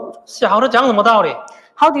 2-year-old. 小的讲什么道理？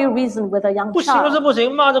 How do you reason with a young 不行就是 child? 不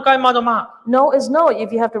行，骂就该骂就骂， No is no.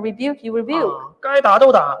 If you have to rebuke, you rebuke. 该打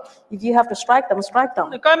就打， If you have to strike them, strike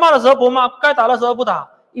你 them. 该骂的时候不骂，该打的时候不打，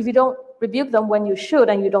 If you don't rebuke them when you should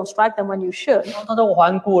and you don't strike them when you should, 他就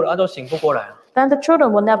顽固了，他就醒不过来了。 then the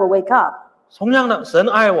children will never wake up. 同样的，神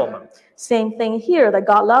爱我们， Same thing here, that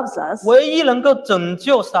God loves us. 唯一能够拯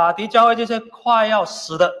救撒迪教会这些快要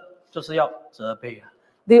死的，就是要责备啊。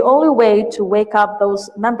 The only way to wake up those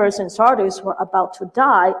members in Sardis who are about to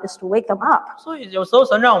die is to wake them up. 所以有时候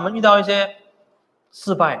神让我们遇到一些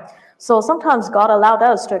失败、 So sometimes God allowed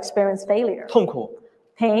us to experience failure, 痛苦，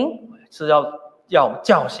 pain. 是要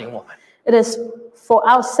叫醒我们。 It is for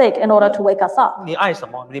our sake in order to wake us up. 你爱什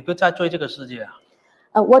么？你不再追这个世界啊？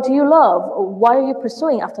 What do you love? Why are you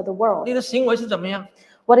pursuing after the world? 你的行为是怎么样？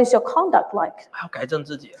 What is your conduct like? 还要改正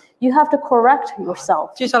自己啊。 You have to correct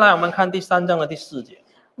yourself. 接下来我们看第3章的第4节，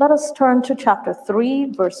 Let us turn to chapter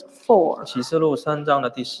 3, verse 4. 启示录3章的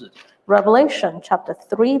第4节。 Revelation chapter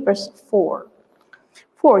 3, verse 4.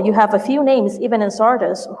 For you have a few names even in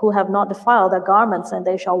Sardis who have not defiled their garments, and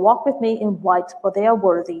they shall walk with me in white, for they are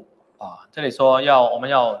worthy. 这里说我们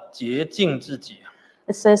要洁净自己啊，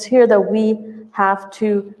 It says here that we have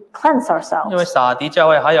to cleanse 因为 ourselves. 撒迪教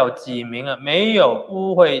会还有几名啊没有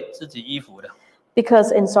污秽自己衣服的。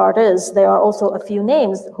 Because in Sardis there are also a few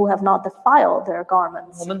names who have not defiled their 我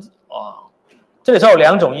garments. 们这里说有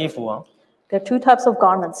2种衣服啊， There are 2 types of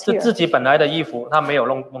garments 是 here. 自己本来的衣服，它没有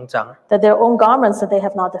弄脏。 That their own garments that they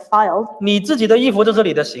have not defiled. 你自己的衣服就是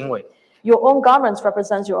你的行为， Your own garments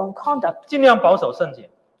represents your own conduct. 尽量保守圣洁。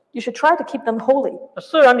 You should try to keep them holy.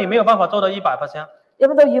 虽然你没有办法做到100%，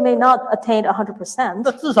 Even though you may not attain 100%,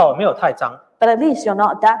 那至少也没有太脏。 but at least you're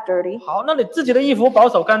not that dirty. 好，那你自己的衣服保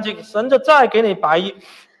守干净，神就再给你白衣。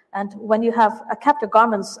 And when you have kept your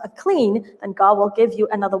garments clean, then God will give you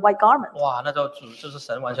another white garment. 哇，那就是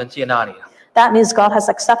神完全接纳你了。 That means God has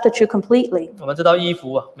accepted you completely. 我们知道衣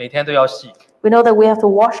服啊，每天都要洗， We know that we have to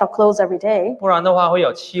wash our clothes every day. 不然的话会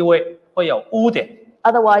有气味，会有污点。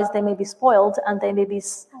 Otherwise, they may be spoiled and they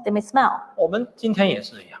may smell. 我们今天也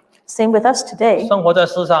是一样， Same with us today. 生活在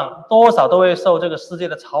世上，多少都会受这个世界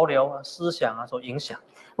的潮流啊、思想啊所影响。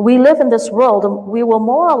 We live in this world, and we will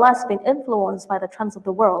more or less be influenced by the trends of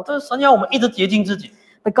the world. 但是神要我们一直洁净自己，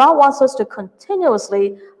 But God wants us to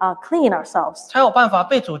continuously clean ourselves 才有办法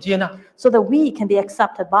被主接纳。 so that we can be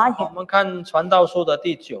accepted by 我 Him. 们看传道书的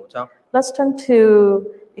第9章， Let's turn to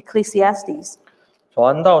Ecclesiastes,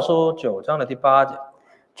 传道书9章的第8节，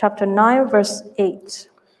 chapter 9, verse 8.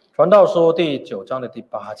 传道书第9章的第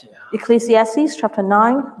8节啊， Ecclesiastes, chapter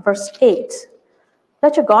 9, verse 8.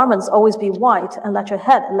 Let your garments always be white, and let your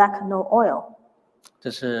head lack no oil. 这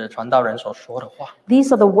是传道人所说的话 These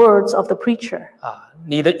are the words of the preacher. 啊。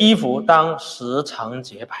你的衣服当时常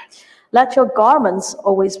洁白。 Let your garments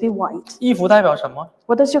always be white. 衣服代表什么？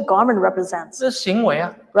 What does your garment represent? 这是行为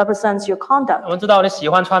啊。 Represents your 我 conduct. 们知道，你喜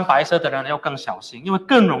欢穿白色的人要更小心，因为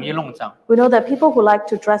更容易弄脏。 We know that people who like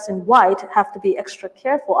to dress in white have to be extra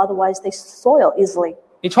careful, otherwise they soil easily.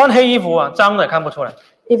 你穿黑衣服啊，脏的看不出来；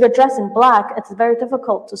 If you're dressed in black, it's very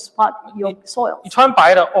difficult to spot your soil. 你穿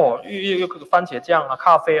白的哦，又番茄酱啊、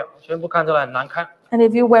咖啡啊，全部看出来很难看。 And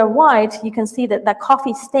if you wear white, you can see that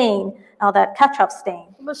coffee stain, that ketchup stain.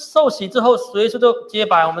 我们受洗之后，随时都洁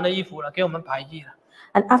白我们的衣服了，给我们白衣了。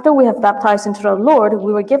 And after we have baptized into the Lord,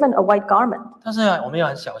 we were given a white garment. 但是啊，我们要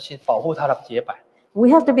很小心，保护它的洁白， We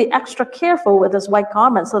have to be extra careful with this white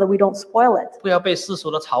garment so that we don't spoil it. 不要被世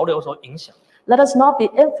俗的潮流所影响。 Let us not be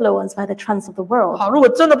influenced by the trends of the world. 好，如果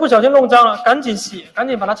真的不小心弄脏了，赶紧洗，赶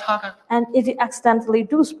紧把它擦干， And if you accidentally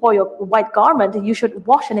do spoil your white garment, you should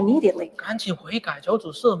wash it immediately. 赶紧悔改，求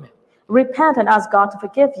主赦免， Repent and ask God to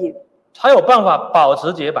forgive you. 才有办法保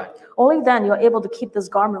持洁白。 Only then you're able to keep this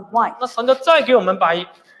garment white. 那神就再给我们白衣，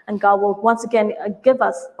 And God will once again give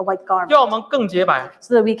us a white garment 要我们更洁白。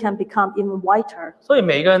 so that we can become even whiter. 所以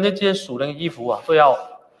每个人的这些属灵的衣服啊，都要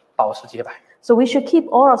保持洁白。 So we should keep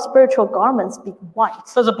all our spiritual garments be white.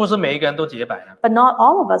 但是不是每一个人都洁白的， But not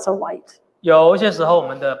all of us are white. 有一些时候我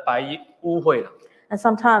们的白衣污秽了。 And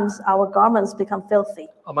sometimes our garments become filthy.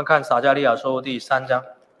 我们看撒迦利亚书第3章，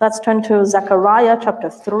 Let's turn to Zechariah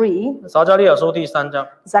chapter 3. 撒迦利亚书第3章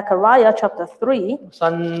Zechariah chapter 3,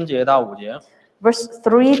 3节到5节。 verse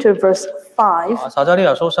 3 to verse 5. 撒迦利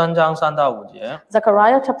亚书3章3到5节。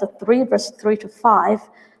 Zechariah chapter 3, verse 3 to 5.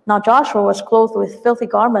 Now Joshua was clothed with filthy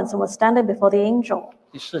garments and was standing before the angel.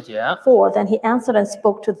 第4节， 4. Then he answered and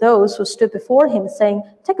spoke to those who stood before him, saying,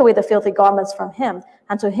 Take away the filthy garments from him.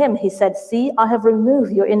 And to him he said, See, I have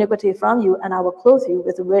removed your iniquity from you, and I will clothe you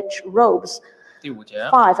with rich robes. 第5节。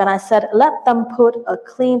5, and I said, let them put a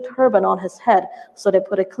clean turban on his head. So they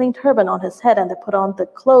put a clean turban on his head, and they put on the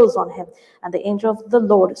clothes on him. And the angel of the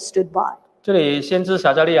Lord stood by. 这里先知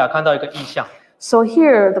撒迦利亚看到一个异象， So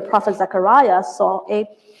here the prophet Zechariah saw a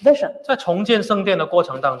vision. 在重建圣殿的过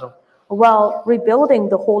程当中， While rebuilding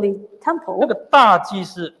the holy 那 temple, 个大祭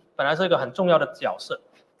司本来是一个很重要的角色，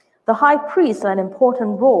 the high priest had an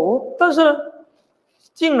important role, 但是呢，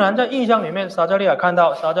竟然在异象里面，撒迦利亚看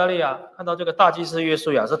到这个大祭司约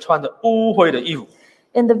书亚是穿着污秽的衣服。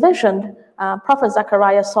 in the vision, prophet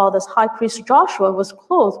Zechariah saw this high priest Joshua was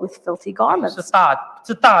clothed with filthy garments.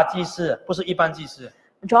 是大祭司，不是一般祭司，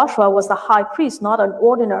 Joshua was the high priest, not an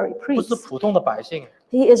ordinary 不是 priest. 普通的百姓。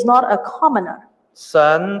 He is not a commoner.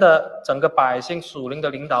 神的整个百姓属灵的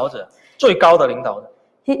领导者，最高的领导者，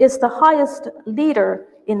 He is the highest leader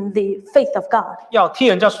in the faith of God. 要替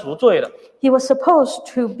人家赎罪的。 He was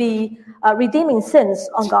supposed to be redeeming sins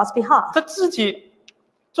on God's behalf. 他自己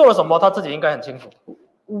做了什么，他自己应该很清楚。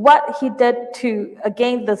 What he did to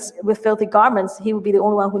gain this with filthy garments, he would be the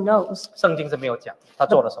only one who knows. 圣经是没有讲他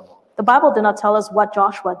做了什么， The Bible did not tell us what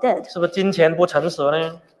Joshua did. 是不是金钱不诚实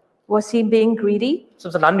呢？ Was he being greedy? 是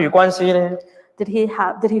不是男女关系呢？ Did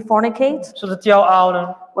he fornicate? 是不是骄傲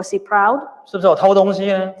呢？ Was he proud? 是不是有偷东西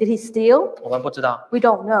呢？ Did he steal? 我们不知道。 We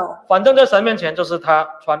don't know. 反正在神面前，就是他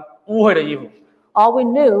穿污秽的衣服， All we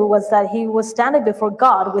knew was that he was standing before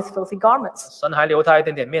God with filthy garments. 神还留他一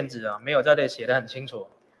点点面子啊，没有在这里写得很清楚。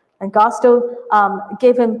 And God still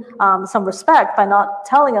gave him some respect by not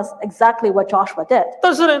telling us exactly what Joshua did.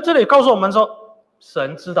 但是呢，这里告诉我们说，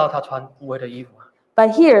神知道他穿污秽的衣服啊。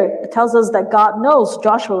 But here it tells us that God knows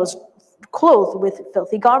Joshua was clothed with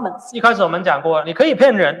filthy garments. 一开始我们讲过，你可以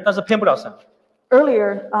骗人，但是骗不了神。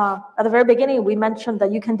 Earlier, at the very beginning, we mentioned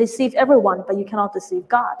that you can deceive everyone, but you cannot deceive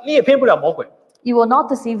God. 你也骗不了魔鬼， You will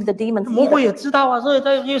not deceive the demons 魔鬼 either. 也知道啊，所以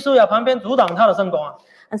在约书亚旁边阻挡他的圣功啊。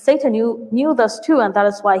 And Satan knew this too, and that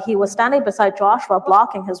is why he was standing beside Joshua,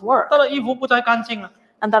 blocking his work. 他的衣服不再干净了。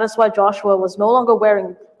 And that is why Joshua was no longer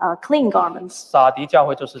wearing clean garments. 撒狄教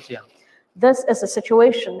会就是这样， This is a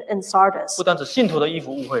situation in 不 Sardis. 单指信徒的衣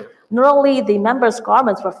服污秽， Not only the members'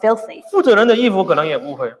 garments were filthy, 负责人的衣服可能也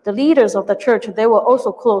污秽， the leaders of the church, they were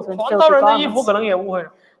also clothed in 传道 filthy 人的衣服 garments. 可能也污秽，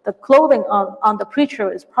 The clothing on the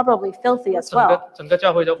preacher is probably filthy as 整 well. 个整个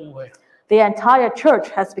教会就污秽， The entire church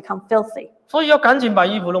has become filthy. 所以要赶紧把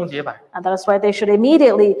衣服弄洁白。 And that is why they should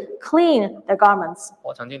immediately clean their garments.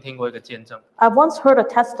 我曾经听过一个见证， I've once heard a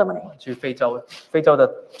testimony. 去非洲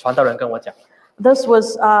的传道人跟我讲， This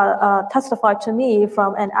was testified to me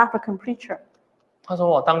from an African preacher. 他说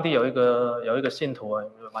我当地有一个信徒啊，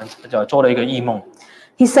做了一个异梦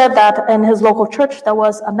He said that in his local church there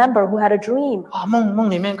was a member who had a dream. 啊，梦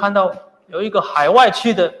里面看到有一个海外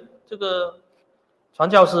去的这个传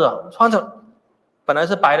教士啊，穿着本来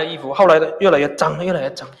是白的衣服，后来的越来越脏，越来越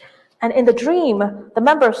脏。 And in the dream, the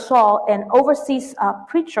member saw an overseas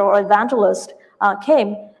preacher or evangelist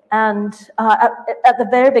came, and at the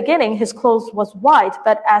very beginning, his clothes was white,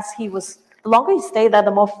 but the longer he stayed there,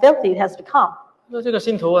 the more filthy it has become. 那这个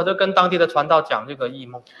信徒啊，就跟当地的传道讲这个异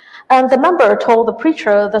梦， And the member told the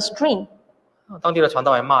preacher this dream. 当地的传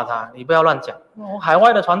道也骂他，你不要乱讲。海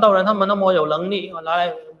外的传道人他们那么有能力，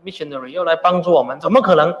来 missionary 又来帮助我们，怎么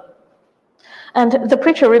可能？ And the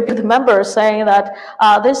preacher rebuked the member, saying that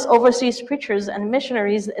these overseas preachers and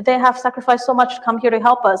missionaries, they have sacrificed so much to come here to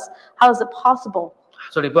help us. How is it possible?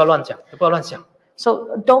 所以你不要乱讲，你不要乱想。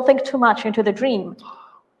 So don't think too much into the dream.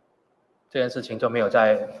 这件事情就没有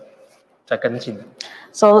再跟进了。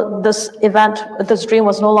 So this dream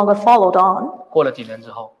was no longer followed on. 过了几年之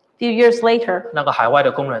后， A few years later, 那个海外的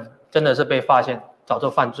工人真的是被发现早就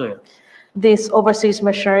犯罪了， this overseas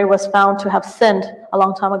missionary was found to have sinned a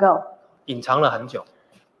long time ago. 隐藏了很久，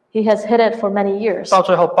 He has hid it for many years. 到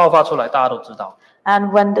最后爆发出来，大家都知道。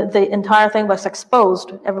 And when the entire thing was exposed,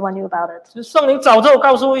 everyone knew about it. 就是圣灵早就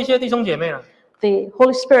告诉一些弟兄姐妹了， The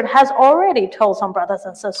Holy Spirit has already told some brothers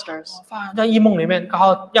and sisters. 在异梦里面刚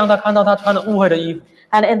好让他看到他穿着污秽的衣服。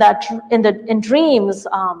 And in dreams,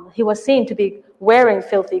 he was seen to be wearing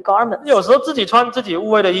filthy garments. 有时候自己穿自己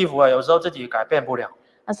污秽的衣服啊，有时候自己改变不了，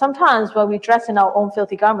 And sometimes when we dress in our own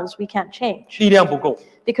filthy garments, we can't change 力量不够，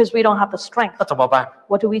 because we don't have the strength. 那怎么办？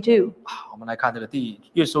 What do we do? 我们来看这个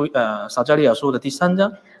撒迦利亚书的第3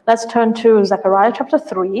章 Let's turn to Zechariah chapter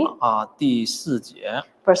 3, 啊，第4节，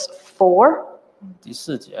 verse 4. 第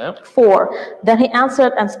4节。 4. Then he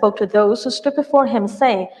answered and spoke to those who stood before him,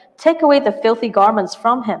 saying, Take away the filthy garments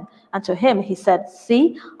from him. And to him he said,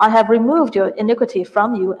 See, I have removed your iniquity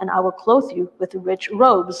from you, and I will clothe you with rich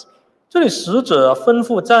robes. 这里使者吩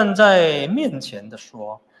咐站在面前的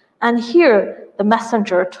说， And here the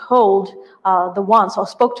messenger told the ones, or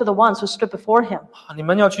spoke to the ones who stood before him. 你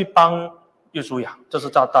们要去帮约书亚，这是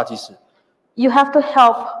大祭司， You have to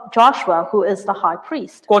help Joshua, who is the high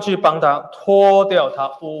priest. 过去帮他脱掉他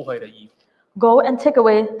污秽的衣服。 Go and take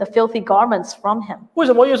away the filthy garments from him. 为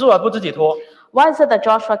什么约书亚不自己脱？ Why is it that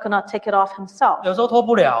Joshua could not take it off himself? 有时候脱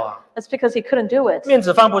不了啊， It's because he couldn't do it. 面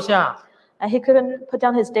子放不下， And he couldn't put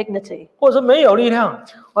down his dignity. 或者是没有力量，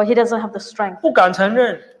 Or he doesn't have the strength. 不敢承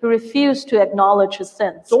认， He refused to acknowledge his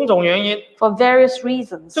sins. 种种原因。 For various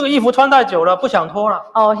reasons. 这个衣服穿太久了，不想脱了。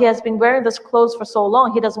 Oh, he has been wearing this clothes for so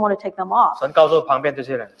long, he doesn't want to take them off. 神告诉旁边这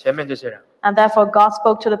些人，前面这些人， And therefore God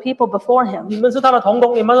spoke to the people before him. 你们是他的同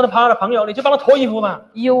工，你们是他的朋友，你就帮他脱衣服吧，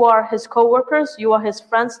 You are his co-workers, you are his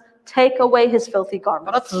friends. Take away his filthy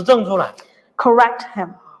把他 garments. 指正出来， Correct him.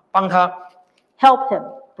 帮他， Help him.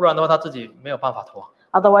 不然的话他自己没有办法脱。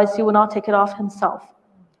 Otherwise, he will not take it off himself.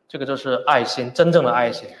 这个就是爱心，真正的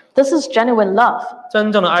爱心。 This is genuine love.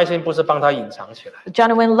 真正的爱心不是帮他隐藏起来，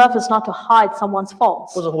 Genuine love is not to hide someone's 不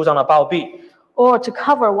faults 是互相的包庇。 or to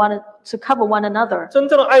cover one another. 真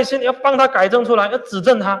正的爱心要帮他改正出来，要指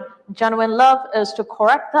正他， Genuine love is to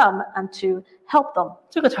correct them and to help them.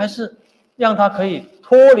 这个才是让他可以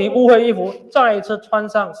脱离污秽衣服，再一次穿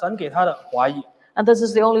上神给他的华衣。 And this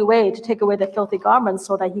is the only way to take away the filthy garments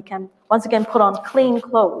so that he can once again put on clean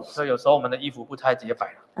clothes. 所以有时候我们的衣服不太洁白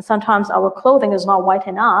了， And sometimes our clothing is not white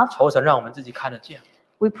enough. 求神让我们自己看得见。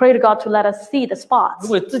 We pray to God to let us see the 如 spots.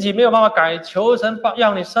 果自己没有办法改，求神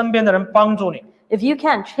让你身边的人帮助你。 If you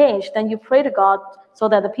can't change, then you pray to God so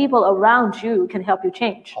that the people around you can help you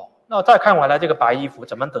change. 好，那再看回来这个白衣服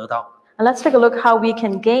怎么得到？ And let's take a look how we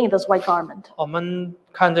can gain this white garment. 我们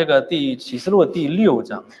看这个启示录的第6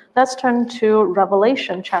章 Let's turn to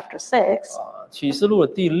Revelation chapter 6. 启示录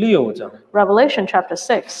的第6章 Revelation chapter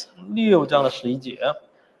 6. 6章的11节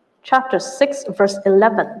Chapter 6, verse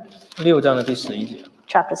 11. ，6章的第11节。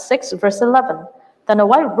 Chapter 6, verse 11. Then a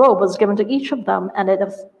white robe was given to each of them, and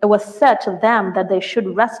it was said to them that they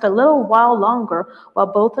should rest a little while longer, while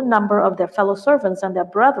both the number of their fellow servants and their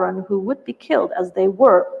brethren who would be killed as they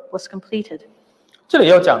were was completed. 这里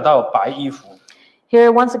又讲到白衣服 Here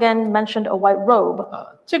once again mentioned a white robe.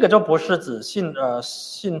 这个就不是指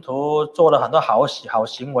信徒做了很多好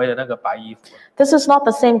行为的那个白衣服， This is not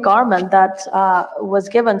the same garment that was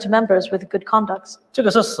given to members with good conducts. 这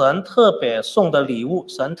个是神特别送的礼物，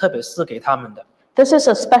神特别赐给他们的 This is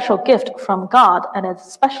a special gift from God, and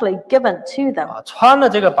it's specially given to them. 穿了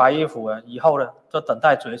这个白衣服以后呢，就等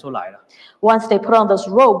待主耶稣来了。 Once they put on this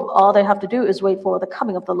robe, all they have to do is wait for the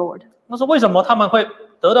coming of the Lord. 那是为什么他们会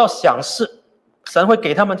得到赏赐？神会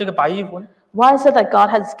给他们这个白衣服呢？ Why is it that God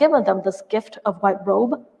has given them this gift of white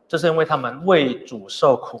robe? 这是因为他们为主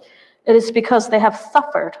受苦。 It is because they have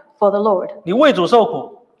suffered for the Lord. 你为主受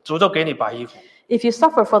苦，主就给你白衣服。 If you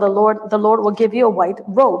suffer for the Lord will give you a white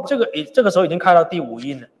robe. 这个时候已经开到第5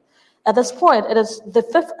印了。 At this point, it is the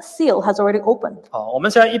fifth seal has already opened. 好，我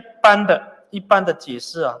们现在一般的解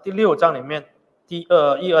释啊，第6章里面1、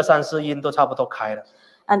2、3、4印都差不多开了。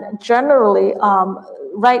 And generally,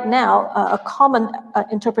 right now, a common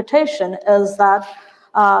interpretation is that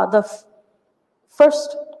the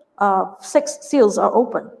first 6 seals are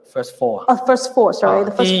open. First four， First 4, sorry,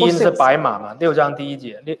 the 第 first 一 4印是 seals. 白马嘛，6章第1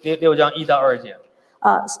节，6章1到2节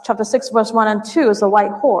Chapter 6, verse 1 and 2 is the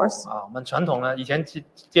white horse. 啊。我们传统呢以前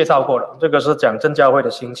介绍过了，这个是讲真教会的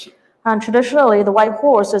兴起。 And traditionally, the white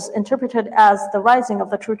horse is interpreted as the rising of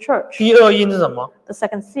the true church. 第2印是什么 The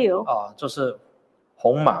second seal, 啊？就是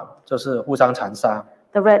红马，就是互相残杀，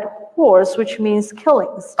 the red horse, which means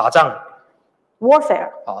killings, 打仗 warfare.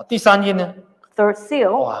 啊。第3印呢？ Third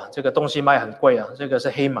seal, 哇，这个东西卖很贵啊，这个是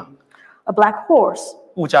黑马， a black horse,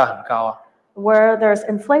 物价很高啊。 where there's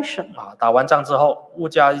inflation. 啊，打完仗之后，物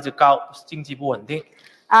价一直高，经济不稳定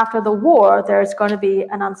After the war, there's going to be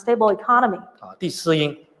an unstable economy. 啊。第4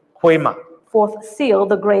印灰马， Fourth seal,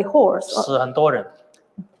 the gray horse. 死很多人，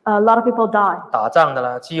 A lot of people die 打仗的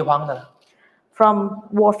啦，饥荒的啦， from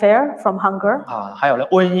warfare, from hunger, 啊，还有呢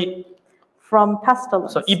瘟疫。 from pestilence.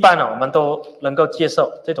 所以一般呢，我们都能够接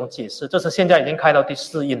受这种解释。这是现在已经开到第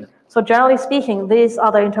4印了 So generally speaking, these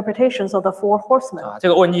are the interpretations of the 4 horsemen. 啊。这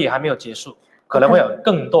个瘟疫还没有结束，可能会有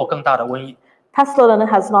更大的瘟疫， Pestilence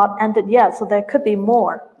has not ended yet, so there could be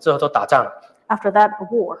more 之后都打仗 after that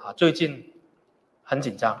war. 啊。最近很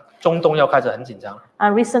紧张，中东要开始很紧张。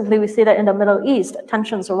 And recently we see that in the Middle East,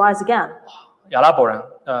 tensions arise again. 阿拉伯人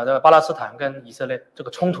这个巴勒斯坦跟以色列这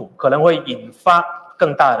个冲突可能会引发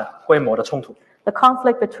更大的规模的冲突。 The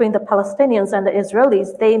conflict between the Palestinians and the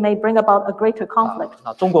Israelis, they may bring about a greater conflict.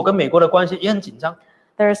 啊，中国跟美国的关系也很紧张。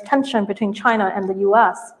 There is tension between China and the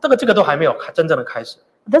US. 这个都还没有真正的开始。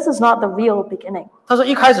This is not the real beginning. 但是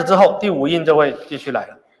一开始之后，第五印就会继续来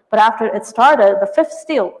了。 But after it started, the fifth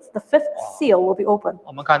seal will be opened.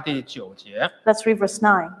 我们看第9节， Let's read verse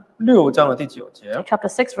 9. 6章的第9节。 Chapter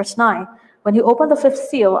 6, verse 9. When he opened the fifth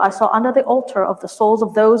seal, I saw under the altar of the souls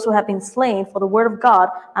of those who had been slain for the word of God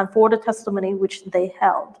and for the testimony which they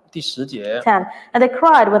held. 第10节， 10. And they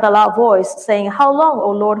cried with a loud voice, saying, How long,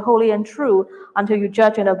 O Lord, holy and true, until you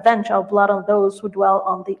judge and avenge our blood on those who dwell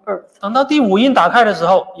on the earth? 等到第5印打开的时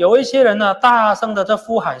候，有一些人呢，大声的在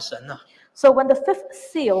呼喊神呢。 So when the fifth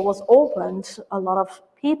seal was opened, a lot of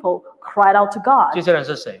people cried out to 这 God. 些人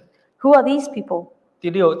是谁？ Who are these people? 第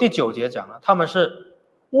9节讲了，他们是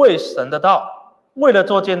为神的道，为了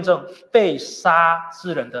做见证，被杀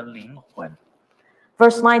之人的灵魂。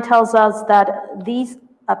 Verse 9 tells us that these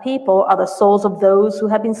people are the souls of those who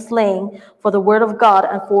have been slain for the word of God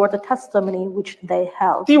and for the testimony which they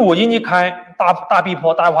held. 第5印一开，大逼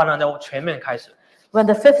迫、大患难就全面开始。 When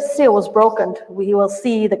the fifth seal was broken, we will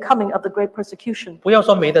see the coming of the great persecution. 不要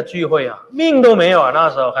说没得聚会啊，命都没有啊，那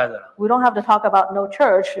时候开始了。 We don't have to talk about no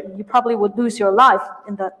church. You probably would lose your life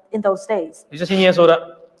in those days. 你是信耶稣的，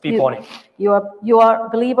逼迫你； You are a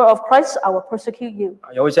believer of Christ, I will persecute you.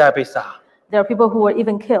 有一些还被杀， There are people who were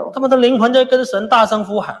even killed. 他们的灵魂在跟神大声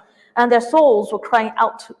呼喊。 And their souls were crying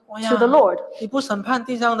out to the Lord. 你不审判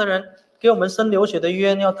地上的人，给我们生流血的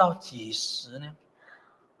冤要到几时呢？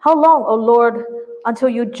 How long, O Lord, until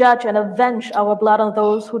you judge and avenge our blood on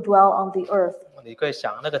those who dwell on the earth? 你可以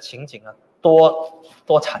想那个情景啊，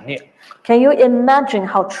多惨烈， Can you imagine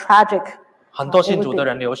how tragic? 很多信主的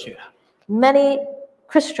人流血了。 Many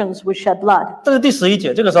Christians would shed blood. 这是第11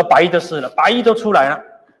节，这个时候白衣的事了，白衣都出来了，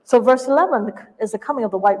 So verse 11 is the coming of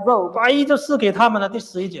the white robe. 白衣就赐给他们了。第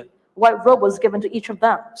11节， White robe was given to each of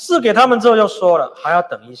them. 赐给他们之后又说了，还要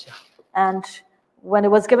等一下。 And when it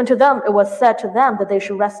was given to them, it was said to them that they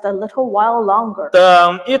should rest a little while longer.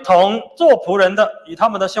 等一同做仆人的与他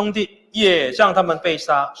们的兄弟也像他们被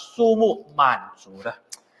杀，数目满足了。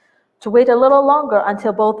 To wait a little longer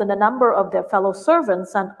until both in the number of their fellow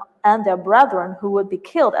servants and their brethren who would be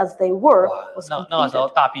killed as they were 哇， was 那个时候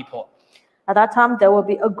completed. 大逼迫， At that time, there will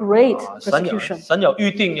be a great 神 persecution. 有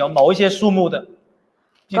预定有某一些数目的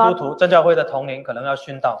基督徒真教会的同龄可能要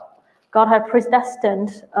殉道。 God had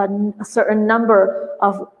predestined a certain number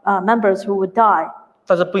of members who would die.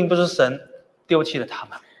 但是并不是神丢弃了他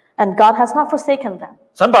们， And God has not forsaken them.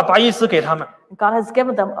 神把白衣赐给他们， God has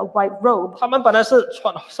given them a white robe. 他们本来是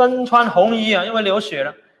身穿红衣啊，因为流血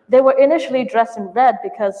了。 They were initially dressed in red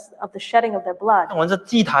because of the shedding of their blood. 我们这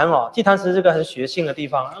祭坛哦，祭坛是这个很血性的地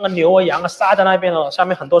方，那个牛啊羊啊杀在那边哦，下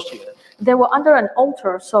面很多血的。 They were under an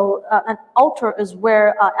altar, so an altar is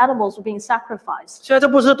where animals were being sacrificed. 现在这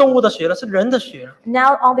不是动物的血了，是人的血了。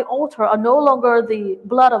 Now on the altar are no longer the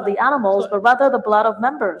blood of the animals, but rather the blood of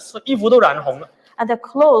members. 所以衣服都染红了， And their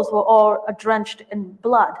clothes were all drenched in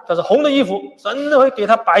blood. 但是红的衣服，神会给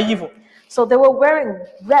他白衣服。 So they were wearing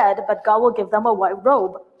red, but God will give them a white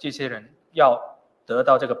robe. 这些人要得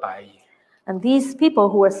到这个白衣， And these people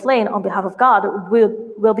who were slain on behalf of God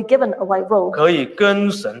will be given a white robe. 可以跟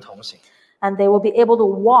神同行， And they will be able to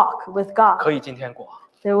walk with God. 可以进天国。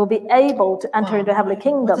 They will be able to enter into heavenly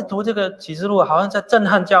我在 kingdom. 读这个启示录，好像在震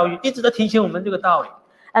撼教育，一直在提醒我们这个道理。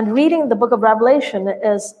 And reading the book of Revelation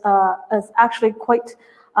is actually quite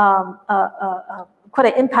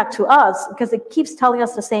an impact to us because it keeps telling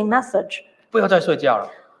us the same message. 不要再睡觉了，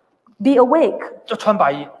 Be awake, 就穿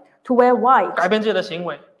白衣， to wear white, 改变自己的行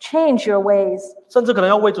为， change your ways, 甚至可能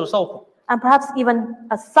要为主受苦。 and perhaps even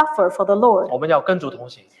suffer for the Lord. 我们要跟主同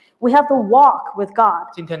行。 We have to walk with God.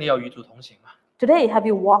 今天你要与主同行吗？ Today, have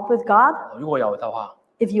you walked with God? 如果有的话，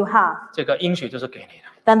 If you have, 这个应许就是给你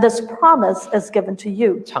的。 then this promise is given to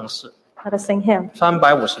you. 唱诗 Let us sing hymn.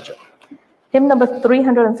 359。 Hymn number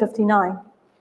 359.